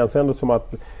 För det känns ändå som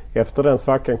att efter den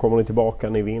svackan kommer ni tillbaka,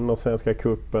 ni vinner Svenska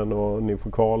cupen och ni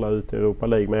får kvala ut i Europa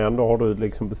League. Men ändå har du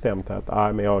liksom bestämt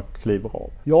att men jag kliver av.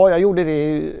 Ja, jag gjorde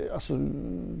det alltså,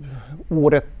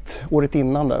 året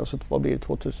innan där, så vad blir det,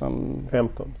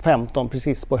 2015,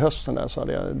 precis på hösten där, så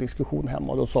hade jag en diskussion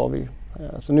hemma och då sa vi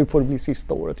så nu får det bli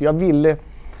sista året. Jag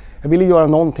ville göra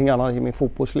någonting annat i min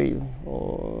fotbollsliv.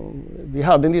 Och jag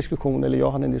hade en diskussion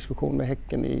med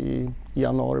Häcken i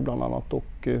januari bland annat,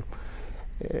 och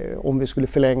om vi skulle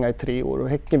förlänga i 3 år. Och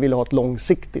Häcken ville ha ett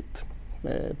långsiktigt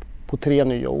på 3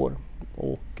 nya år.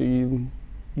 Och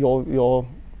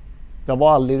jag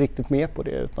var aldrig riktigt med på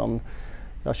det, utan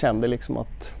jag kände liksom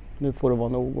att nu får det vara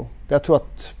nog. Jag tror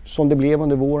att som det blev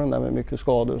under våren där med mycket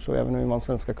skador, så även när vi vann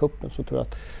Svenska cupen, så tror jag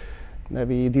att när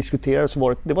vi diskuterade så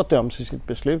var det var ett ömsesidigt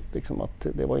beslut, liksom, att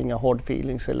det var inga hard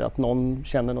feelings eller att någon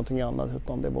kände någonting annat,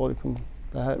 utan det var liksom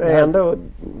det här. Men ändå,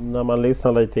 när man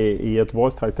lyssnar lite i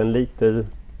Göteborgstrakten, lite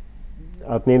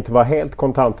att ni inte var helt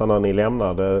kontanta när ni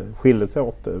lämnade, skilde sig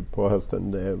åt på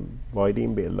hösten. Det var i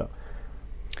din bild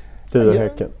där.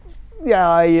 Häcken.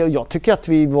 Ja, jag tycker att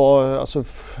vi var, alltså,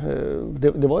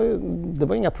 det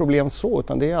var inga problem så,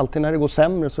 utan det är alltid när det går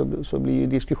sämre så blir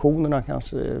diskussionerna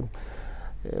kanske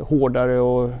hårdare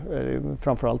och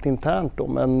framförallt internt då.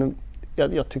 Men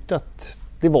jag tyckte att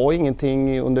det var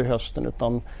ingenting under hösten,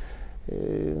 utan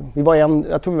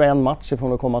jag tror vi var en match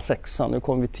ifrån att komma 6:an, nu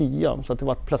kom vi 10:an, så att det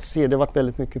var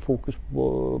väldigt mycket fokus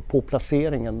på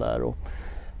placeringen där. Och,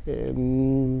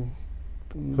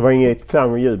 så det var inget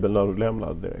klang och jubel när du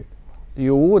lämnade direkt?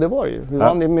 Jo, det var ju. Vi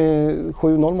vann med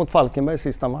 7-0 mot Falkenberg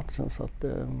sista matchen. Så att,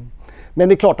 men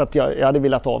det är klart att jag hade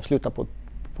velat avsluta på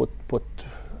ett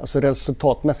alltså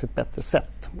resultatmässigt bättre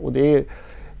sätt. Och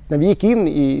när vi gick in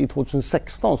i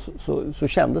 2016 så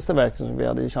kändes det verkligen som vi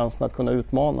hade chansen att kunna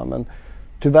utmana. Men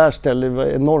tyvärr ställde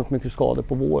vi enormt mycket skador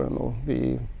på våren. Och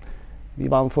vi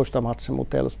vann första matchen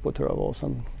mot Elfsborg, tror jag var. Och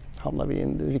sen hamnade vi i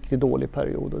en riktigt dålig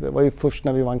period. Och det var ju först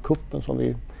när vi vann kuppen som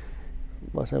vi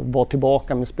var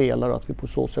tillbaka med spelare och att vi på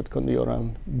så sätt kunde göra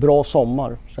en bra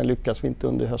sommar. Sen lyckas vi inte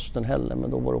under hösten heller,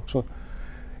 men då var det också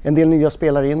en del nya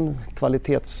spelare in,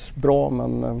 kvalitetsbra,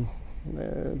 men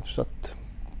så att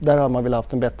där har man väl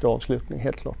haft en bättre avslutning,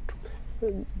 helt klart.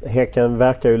 Häcken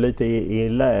verkar ju lite i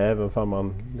lä även för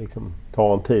man liksom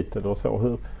tar en titel och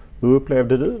så. Hur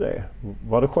upplevde du det?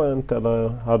 Var det skönt eller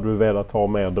hade du velat ha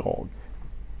mer drag?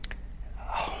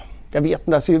 Jag vet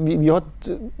inte, alltså,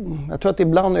 jag tror att det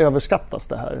ibland överskattas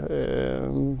det här.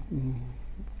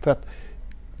 För att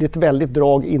det är ett väldigt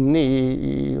drag inne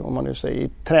i om man nu säger, i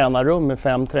tränarrum med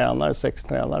 5 tränare, 6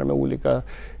 tränare med olika,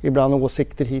 ibland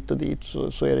åsikter hit och dit,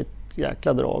 så är det ett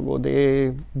jäkla drag. Och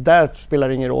där spelar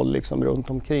det ingen roll liksom, runt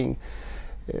omkring.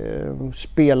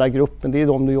 Spelargruppen, det är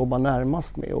de du jobbar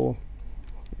närmast med. Och,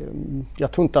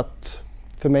 jag tror inte att,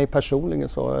 för mig personligen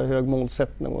så har jag hög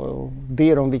målsättning och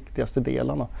det är de viktigaste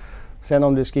delarna. Sen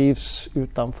om det skrivs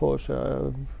utanför så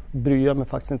bryr jag mig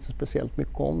faktiskt inte speciellt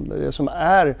mycket om det. Det som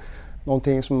är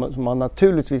någonting som man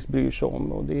naturligtvis bryr sig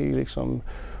om, och det är liksom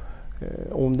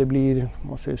om det blir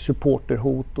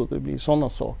supporterhot och det blir sådana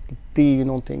saker. Det är ju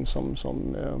någonting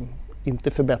som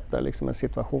inte förbättrar liksom en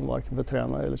situation varken för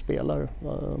tränare eller spelare.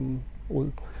 Och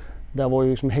där var ju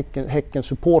liksom Häcken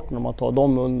supporten, om man tar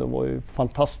dem under, var ju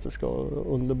fantastiska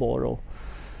och underbara. Och,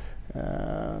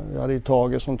 jag hade ju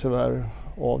Tage som tyvärr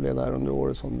avled här under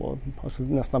året, som var alltså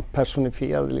nästan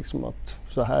personifierade liksom att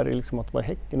så här är liksom att vara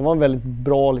Häcken. Det var en väldigt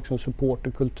bra liksom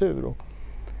supporterkultur, och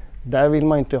där vill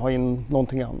man inte ha in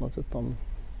någonting annat. Utan...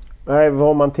 Nej,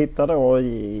 vad man tittar då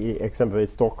i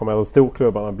exempelvis Stockholm eller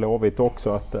storklubbarna Blåvitt också,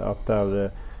 att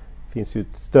där finns ju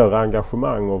ett större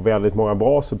engagemang och väldigt många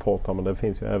bra supportrar, men det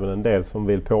finns ju även en del som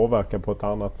vill påverka på ett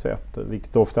annat sätt,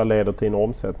 vilket ofta leder till en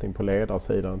omsättning på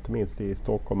ledarsidan, inte minst i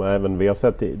Stockholm. Även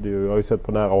du har ju sett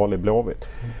på nära håll i Blåvitt.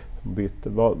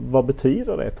 Vad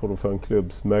betyder det, tror du, för en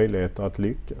klubbs möjligheter att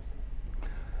lyckas?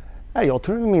 Jag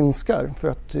tror det minskar, för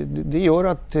att det gör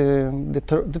att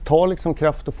det tar liksom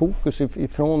kraft och fokus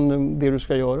ifrån det du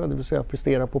ska göra, det vill säga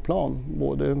prestera på plan.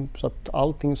 Både så att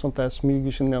allting sånt där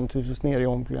smyger sig naturligtvis ner i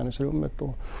omklädningsrummet.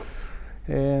 Och,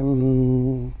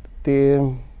 det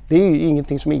är ju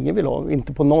ingenting som ingen vill ha,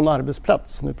 inte på någon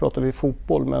arbetsplats. Nu pratar vi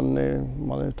fotboll, men om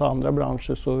man tar andra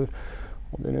branscher, så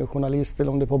om det är journalist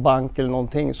eller om det är på bank eller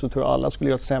någonting, så tror jag alla skulle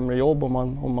göra ett sämre jobb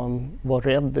om man var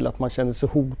rädd eller att man kände sig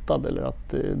hotad, eller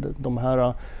att de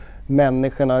här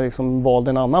människorna liksom valde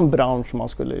en annan bransch som man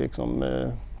skulle liksom,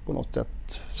 på något sätt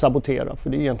sabotera. För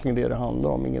det är egentligen det handlar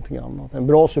om, ingenting annat. En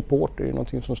bra supporter är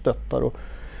någonting som stöttar. Och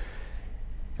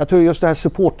jag tror just det här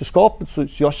supporterskapet, så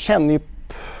jag känner ju,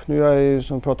 nu är jag ju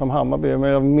som pratar om Hammarby, men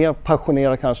jag är mer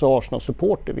passionerad kanske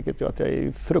Arsenal-supporter, vilket gör att jag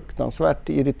är fruktansvärt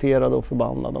irriterad och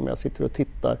förbannad om jag sitter och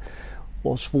tittar och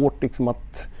har svårt liksom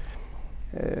att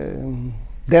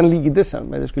den lidelsen,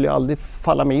 men det skulle ju aldrig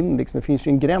falla mig in liksom. Det finns ju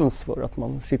en gräns för att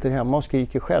man sitter hemma och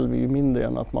skriker själv, är ju mindre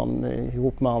än att man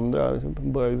ihop med andra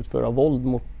börjar utföra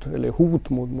våld eller hot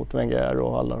mot Wenger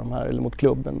och alla de här, eller mot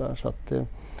klubben där, så att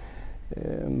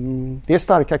det är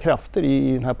starka krafter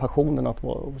i den här passionen att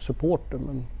vara supporter,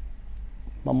 men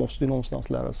man måste ju någonstans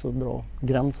lära sig att dra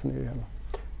gränsen i det hela.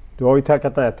 Du har ju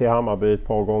tackat nej till Hammarby ett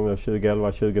par gånger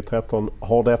 2011-2013.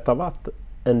 Har detta varit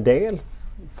en del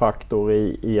faktor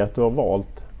i att du har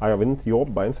valt, jag vill inte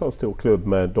jobba i en så stor klubb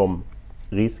med de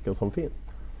risker som finns?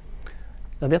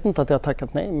 Jag vet inte att jag har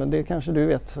tackat nej, men det kanske du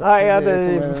vet. Nej, det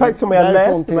är faktiskt som jag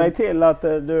läste mig till att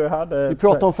du hade... Vi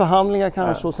pratar om förhandlingar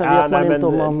kanske, och sen vet man inte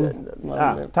om man...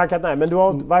 Tackat nej, men du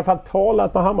har i varje fall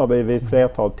talat med Hammarby vid ett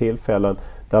flertal tillfällen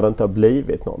där det inte har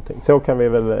blivit någonting. Så kan vi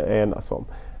väl enas om.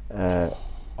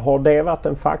 Har det varit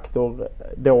en faktor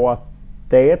då att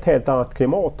det är ett helt annat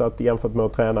klimat att jämfört med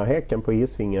att träna Häcken på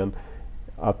Hisingen,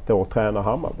 att då träna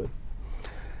Hammarby?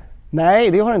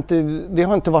 Nej, det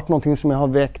har inte varit någonting som jag har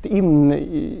vägt in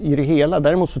i det hela.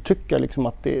 Däremot så tycker jag liksom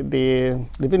att det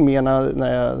är väl mer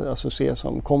när jag alltså ser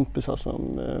som kompisar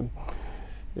som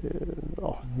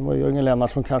det var Jörgen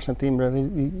Lennartsson kanske inte inblandad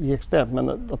i extremt, men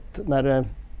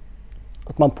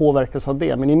att man påverkas av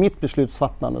det. Men i mitt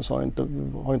beslutsfattande så har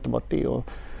det inte varit det. Och,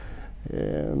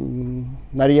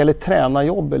 när det gäller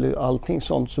tränarjobb eller allting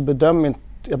sånt så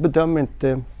bedömer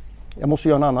inte, jag måste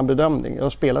göra en annan bedömning. Jag har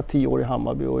spelat 10 år i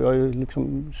Hammarby och jag är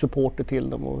liksom supporter till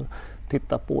dem och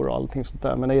tittar på det och allting sånt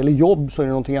där. Men när det gäller jobb så är det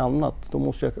någonting annat. Då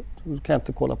kan jag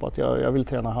inte kolla på att jag vill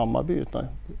träna Hammarby. Utan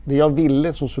det jag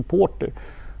ville som supporter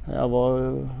när jag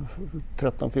var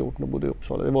 13-14 och bodde i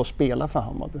Uppsala, det var att spela för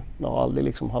Hammarby. Jag har aldrig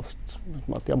liksom haft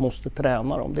att jag måste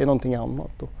träna dem. Det är någonting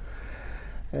annat.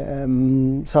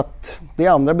 Så att det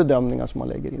är andra bedömningar som man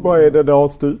lägger in. Vad är det har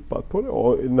stupat på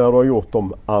då, när du har gjort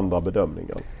de andra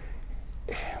bedömningarna?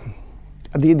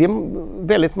 Det är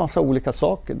väldigt massa olika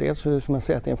saker. Det är som jag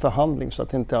säger att det är en förhandling så att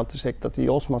det inte alltid är säkert att det är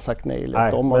jag som har sagt nej.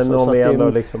 Eller dem. Men så vi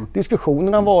ändå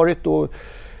diskussionen har varit och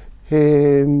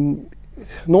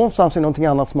någonstans är någonting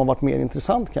annat som har varit mer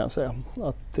intressant kan jag säga.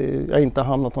 Att jag inte har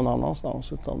hamnat någon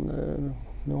annanstans utan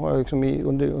nu har jag liksom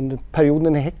under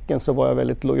perioden i Häcken så var jag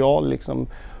väldigt lojal liksom,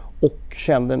 och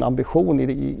kände en ambition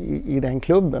i den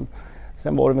klubben.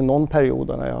 Sen var det väl någon period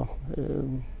när jag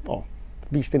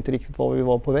visste inte riktigt var vi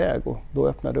var på väg och då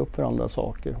öppnade det upp för andra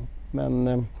saker.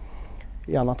 Men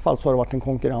i annat fall så har det varit en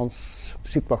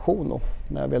konkurrenssituation och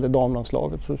när jag välde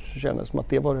damlandslaget så kändes det som att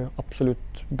det var det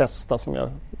absolut bästa som jag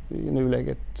i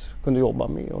nuläget kunde jobba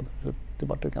med och det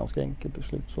var ett ganska enkelt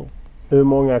beslut. Så. Hur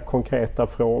många konkreta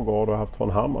frågor har du haft från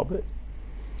Hammarby?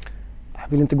 Jag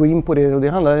vill inte gå in på det och det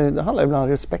handlar ibland om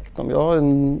respekt om. Jag har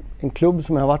en klubb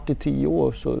som jag har varit i 10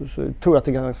 år så tror jag att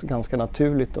det är ganska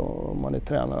naturligt om man är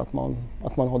tränare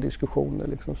att man har diskussioner.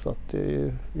 Liksom. Så att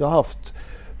jag har haft,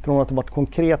 från att det varit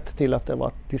konkret till att det har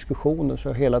varit diskussioner så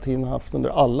har jag hela tiden haft under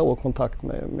alla år kontakt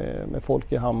med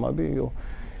folk i Hammarby och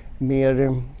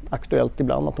mer aktuellt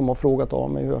ibland att de har frågat av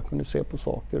mig hur jag kunde se på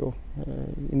saker och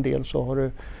en del så har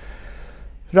det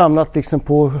ramlat liksom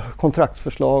på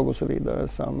kontraktsförslag och så vidare.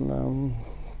 Sen,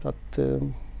 så att,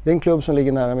 det är en klubb som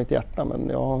ligger nära mitt hjärta.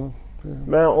 Men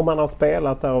om man har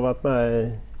spelat där och varit med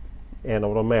i en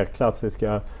av de mer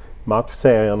klassiska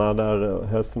matchserierna där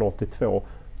hösten 82.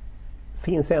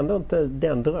 Finns ändå inte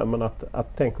den drömmen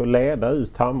att tänka leda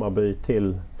ut Hammarby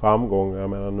till framgång? Jag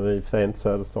menar nu i och för sig inte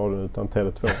Söderstaden utan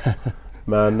Tele2.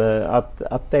 Men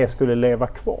att det skulle leva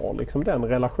kvar, liksom den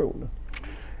relationen.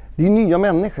 Det är nya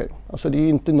människor. Alltså det är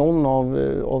inte någon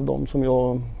av dem som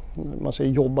jag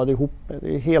jobbade ihop med.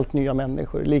 Det är helt nya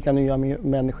människor. Lika nya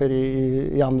människor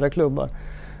i andra klubbar.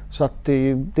 Så att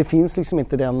det finns liksom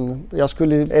inte den...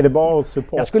 Är det bara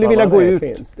support? Jag skulle vilja gå ut...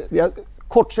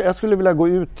 Jag skulle vilja gå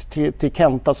ut till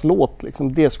Kentas låt.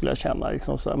 Liksom, det skulle jag känna.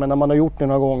 Liksom, så. Men när man har gjort det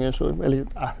några gånger så...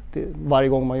 varje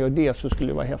gång man gör det så skulle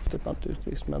det vara häftigt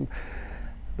naturligtvis. Men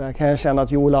där kan jag känna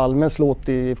att Joel Almens låt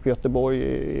i IFK Göteborg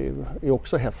är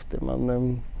också häftig.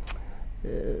 Men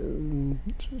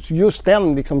just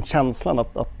den liksom, känslan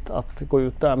att gå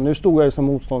ut där. Men nu stod jag ju som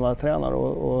motståndartränare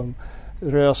och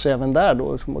rös även där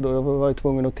då. Och då var jag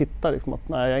tvungen att titta liksom, att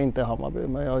nej, jag är inte Hammarby.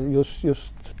 Men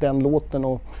just den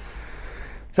låten.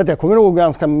 Så att jag kommer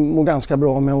nog må ganska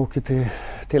bra om jag åker till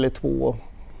Tele2 och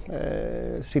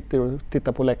sitter och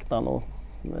tittar på läktaren och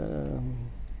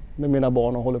med mina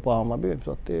barn och håller på Hammarby.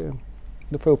 Så att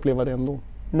det får jag uppleva det ändå.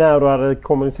 När du hade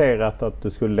kommunicerat att du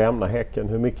skulle lämna Häcken,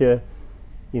 hur mycket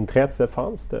intresse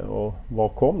fanns det och var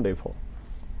kom det ifrån?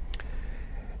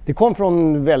 Det kom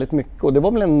från väldigt mycket och det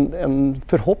var väl en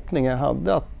förhoppning jag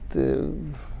hade att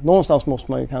någonstans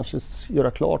måste man ju kanske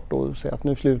göra klart och säga att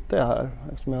nu slutar jag här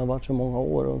eftersom jag har varit så många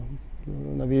år och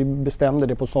när vi bestämde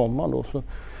det på sommaren då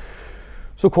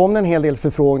så kom det en hel del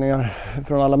förfrågningar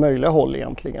från alla möjliga håll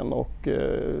egentligen och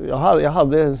jag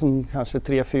hade som kanske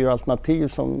 3-4 alternativ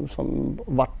som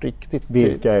vart riktigt...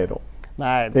 Vilka är de?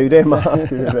 Nej, det är ju det man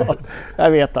alltid vill veta.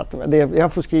 Jag vet att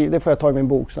det får jag ta i min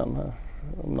bok sen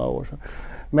om några år sedan.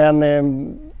 Men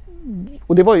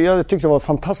och jag tyckte det var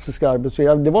fantastiska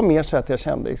arbete. Det var mer så att jag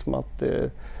kände liksom att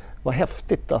det var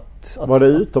häftigt att... Var det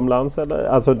utomlands eller?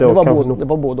 Alltså det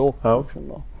var både och. Ja. Liksom,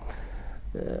 ja.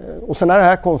 Och sen när det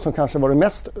här kom som kanske var det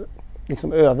mest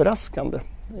liksom, överraskande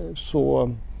så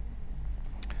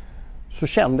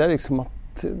kände jag liksom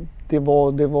att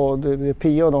det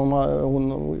Pia och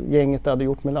hon gänget hade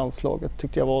gjort med landslaget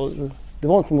tyckte jag det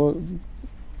var liksom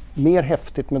mer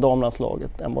häftigt med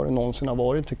damlandslaget än vad det någonsin har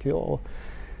varit tycker jag.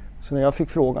 Så när jag fick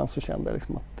frågan så kände jag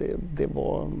liksom att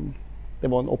det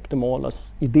var en optimal,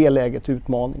 i det läget,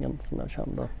 utmaningen som jag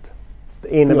kände att...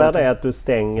 Innebär det att du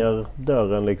stänger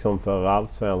dörren liksom för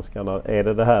allsvenskarna? Är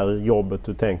det här jobbet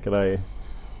du tänker dig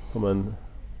som en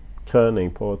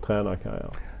kröning på tränarkarriär?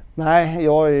 Nej,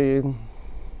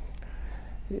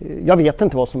 jag vet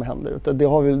inte vad som händer. Utan det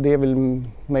är väl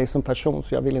mig som person,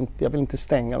 så jag vill inte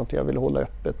stänga något, jag vill hålla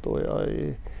öppet. Och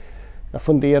jag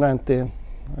funderar inte,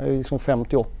 jag är liksom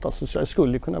 58, så jag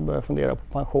skulle kunna börja fundera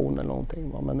på pension eller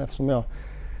någonting. Men eftersom jag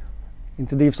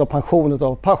inte drivs av pension utan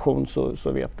av passion,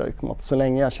 så vet jag att så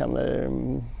länge jag känner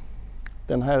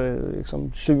den här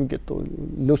liksom suget och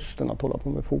lusten att hålla på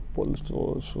med fotboll,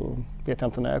 så vet jag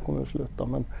inte när jag kommer att sluta.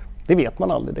 Men det vet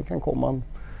man aldrig, det kan komma.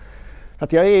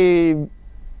 Att jag är...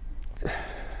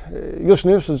 Just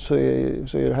nu så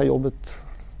är det här jobbet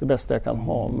det bästa jag kan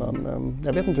ha, men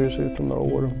jag vet inte hur det ser ut om några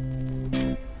år.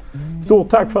 Stort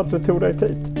tack för att du tog dig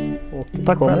tid. Och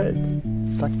tack själv.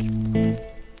 Tack.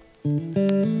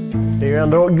 Det är ju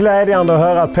ändå glädjande att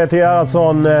höra att Peter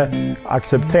Gerhardsson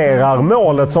accepterar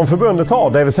målet som förbundet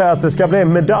har. Det vill säga att det ska bli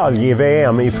medalj i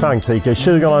VM i Frankrike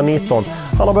 2019.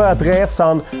 Han har börjat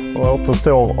resan och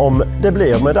återstår om det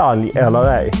blir medalj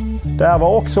eller ej. Det här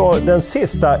var också den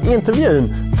sista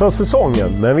intervjun för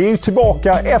säsongen. Men vi är ju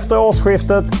tillbaka efter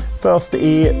årsskiftet. Först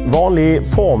i vanlig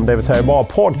form, det vill säga bara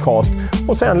podcast.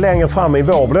 Och sen längre fram i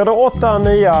vår blir det 8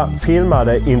 nya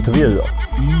filmade intervjuer.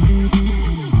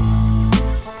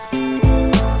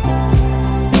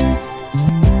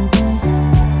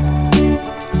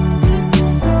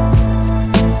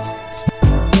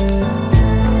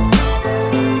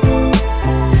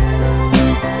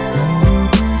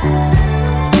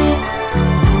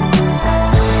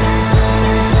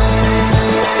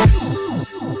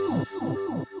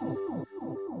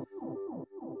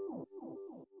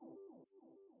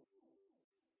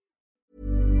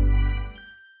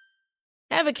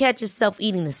 Ever catch yourself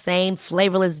eating the same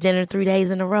flavorless dinner 3 days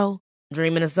in a row?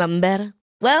 Dreaming of something better?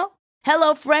 Well,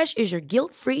 HelloFresh is your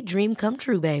guilt-free dream come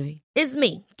true, baby. It's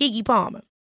me, Keke Palmer.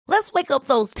 Let's wake up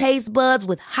those taste buds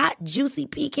with hot, juicy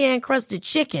pecan-crusted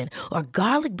chicken or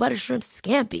garlic butter shrimp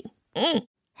scampi.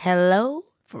 Hello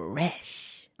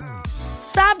Fresh.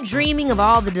 Stop dreaming of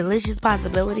all the delicious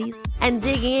possibilities and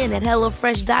dig in at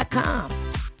HelloFresh.com.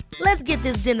 Let's get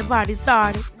this dinner party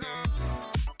started.